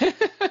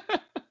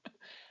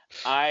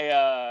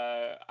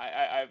 I've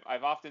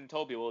often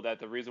told people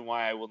that the reason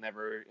why I will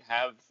never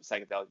have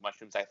psychedelic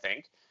mushrooms, I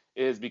think,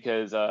 is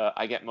because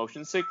I get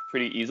motion sick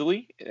pretty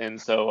easily,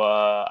 and so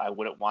I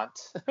wouldn't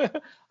want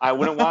to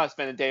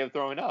spend a day of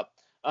throwing up.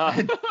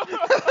 But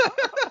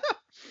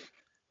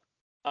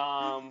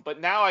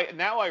now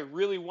I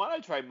really want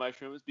to try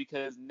mushrooms,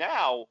 because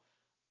now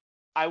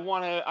I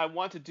want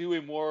to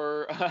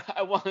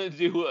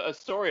do a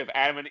story of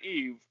Adam and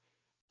Eve,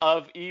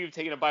 of Eve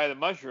taking a bite of the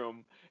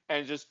mushroom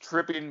and just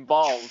tripping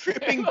balls.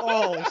 Tripping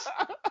balls.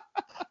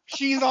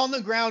 She's on the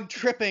ground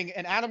tripping,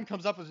 and Adam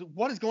comes up and says,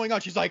 "What is going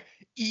on?" She's like,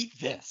 "Eat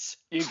this.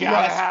 You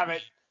gotta have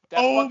it." That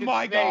oh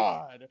my snake,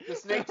 god. The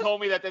snake told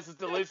me that this is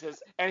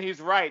delicious, and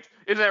he's right.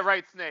 Isn't that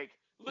right, Snake?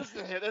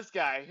 Listen to this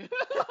guy.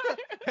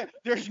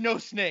 There's no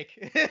snake.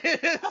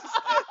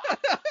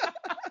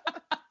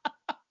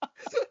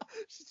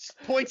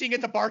 pointing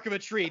at the bark of a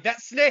tree.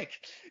 That snake.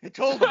 It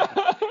told me.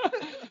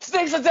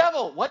 Snake's the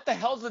devil. What the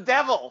hell's the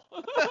devil?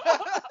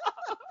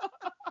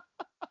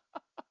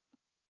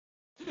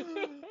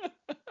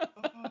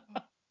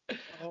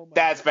 Oh my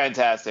That's God.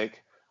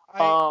 fantastic.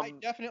 I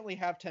definitely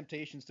have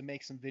temptations to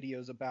make some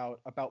videos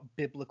about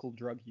biblical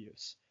drug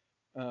use,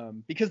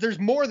 because there's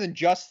more than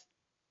just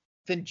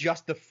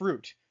the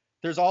fruit.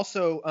 There's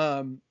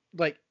also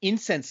like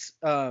incense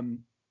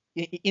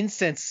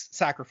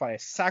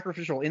sacrifice,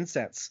 sacrificial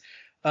incense.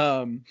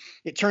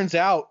 It turns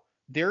out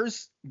there are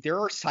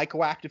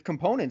psychoactive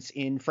components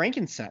in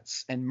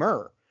frankincense and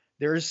myrrh.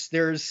 There's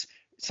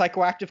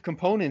psychoactive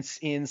components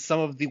in some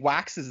of the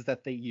waxes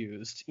that they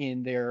used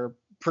in their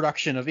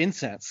production of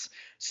incense.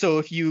 So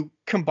if you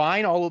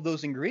combine all of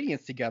those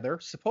ingredients together,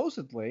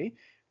 supposedly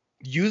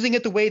using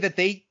it the way that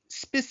they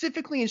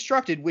specifically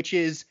instructed, which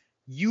is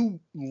you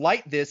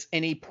light this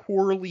in a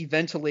poorly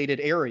ventilated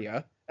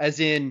area, as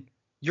in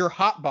you're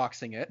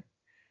hotboxing it,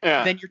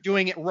 then you're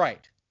doing it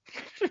right.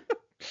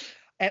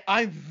 And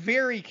I'm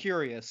very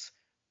curious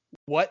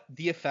what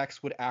the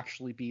effects would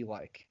actually be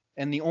like.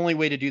 And the only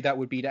way to do that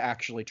would be to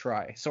actually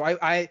try. So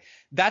I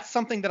that's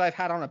something that I've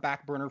had on a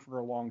back burner for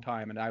a long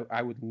time, and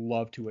I would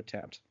love to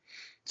attempt.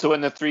 So when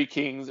the three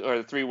kings or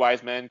the three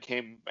wise men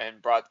came and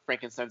brought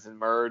frankincense and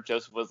myrrh,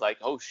 Joseph was like,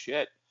 "Oh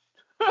shit,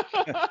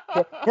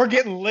 we're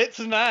getting lit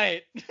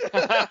tonight."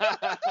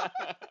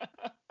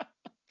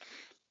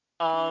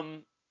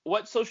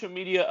 What social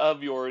media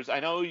of yours? I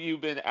know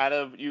you've been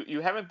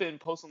you haven't been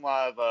posting a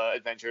lot of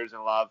adventures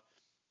and a lot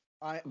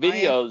of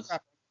videos.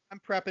 I'm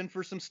prepping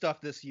for some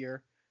stuff this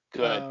year.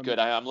 Good.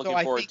 I'm looking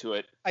forward to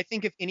it. I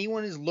think if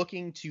anyone is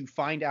looking to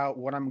find out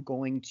what I'm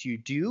going to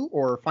do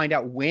or find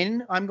out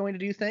when I'm going to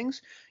do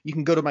things, you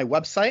can go to my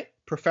website,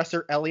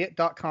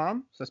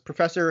 ProfessorElliott.com. So that's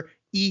Professor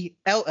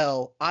ELLIOT.com.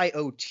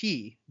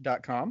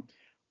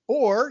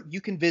 Or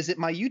you can visit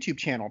my YouTube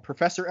channel,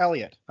 Professor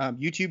Elliott,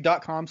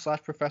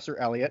 youtube.com/Professor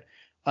Elliott.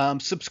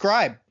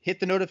 Subscribe, hit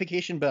the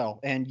notification bell,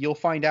 and you'll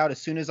find out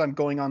as soon as I'm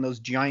going on those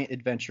giant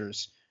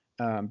adventures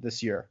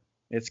this year.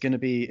 It's gonna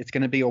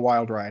be a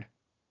wild ride.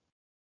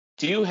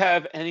 Do you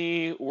have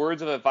any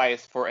words of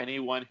advice for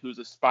anyone who's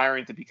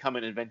aspiring to become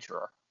an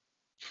adventurer?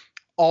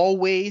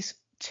 Always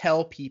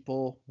tell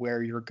people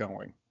where you're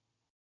going.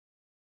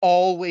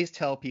 Always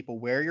tell people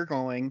where you're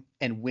going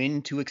and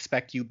when to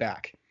expect you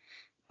back.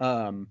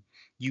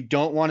 You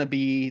don't want to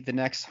be the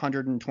next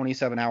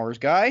 127 hours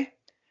guy.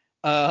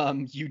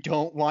 You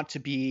don't want to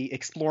be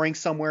exploring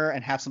somewhere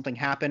and have something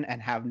happen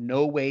and have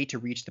no way to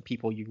reach the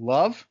people you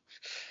love.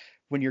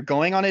 When you're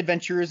going on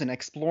adventures and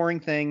exploring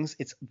things,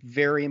 it's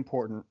very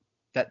important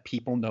that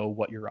people know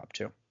what you're up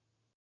to.